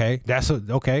 Okay.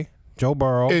 Joe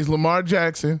Burrow. It's Lamar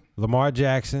Jackson.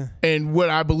 And what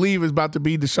I believe is about to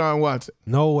be Deshaun Watson.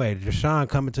 No way. Deshaun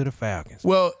coming to the Falcons.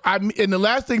 Well, and the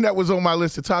last thing that was on my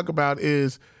list to talk about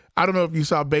is, I don't know if you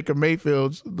saw Baker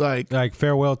Mayfield's like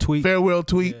farewell tweet.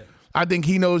 Yeah. I think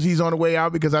he knows he's on the way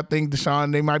out because I think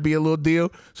Deshaun, they might be a little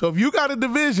deal. So if you got a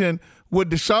division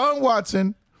with Deshaun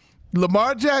Watson,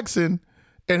 Lamar Jackson,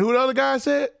 and who the other guy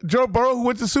said? Joe Burrow, who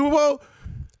went to the Super Bowl?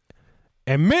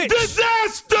 And Mitch.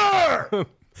 Disaster!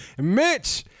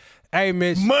 Mitch. Hey,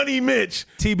 Mitch. Money Mitch.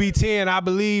 TB10, I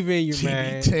believe in you,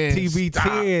 man. TB10.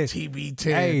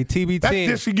 TB10. Hey,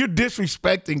 TB10. You're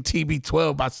disrespecting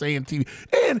TB12 by saying TB.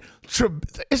 And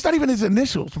it's not even his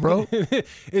initials, bro.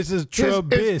 It's his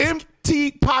Trubisky. It's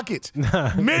empty pockets.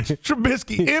 Mitch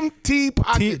Trubisky, empty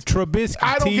pockets. Trubisky.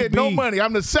 I don't get no money.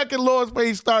 I'm the second lowest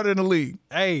paid starter in the league.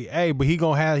 Hey, but he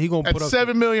gonna put up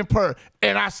 $7 million per,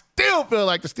 and I still feel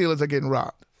like the Steelers are getting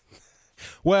robbed.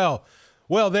 Well,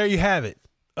 there you have it.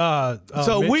 So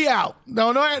Mitch. We out.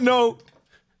 No.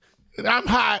 I'm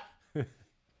hot.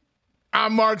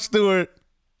 I'm Mark Stewart.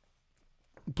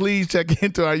 Please check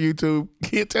into our YouTube.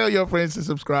 Tell your friends to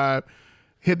subscribe.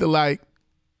 Hit the like.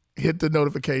 Hit the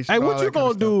notification. Hey, what you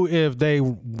gonna do if they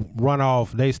run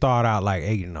off? They start out like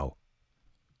 8-0.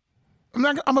 I'm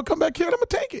gonna come back here and I'm gonna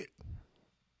take it.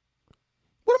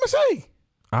 What am I gonna say?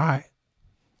 All right.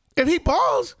 If he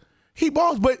balls, he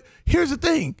balls. But here's the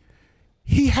thing.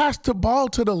 He has to ball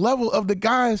to the level of the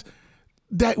guys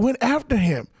that went after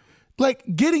him.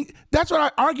 That's what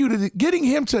I argued. Getting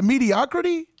him to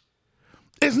mediocrity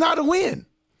is not a win.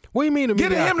 What do you mean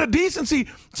getting him to decency?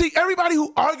 See, everybody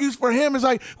who argues for him is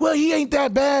like, well, he ain't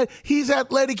that bad. He's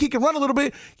athletic. He can run a little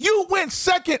bit. You went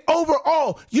second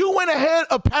overall. You went ahead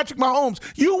of Patrick Mahomes.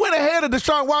 You went ahead of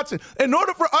Deshaun Watson. In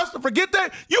order for us to forget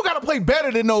that, you got to play better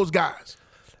than those guys.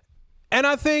 And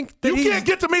I think that you can't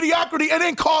get to mediocrity and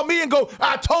then call me and go,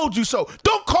 I told you so.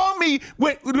 Don't call me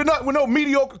with no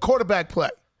mediocre quarterback play.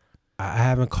 I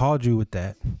haven't called you with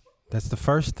that. That's the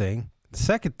first thing. The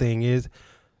second thing is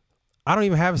I don't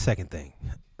even have a second thing.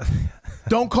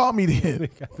 Don't call me then.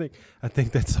 I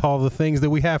think that's all the things that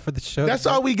we have for the show. That's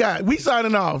all we got. We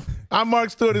signing off. I'm Mark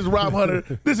Stewart. This is Rob Hunter.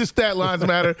 This is Stat Lines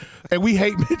Matter. And we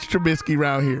hate Mitch Trubisky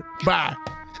around here. Bye.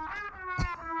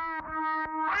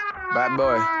 Bad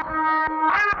boy.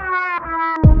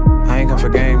 I ain't come for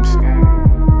games.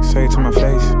 Say it to my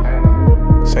face.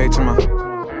 Say it to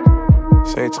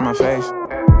my face.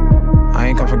 I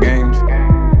ain't come for games.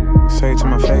 Say it to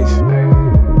my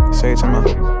face. Say it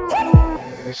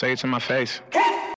to my face.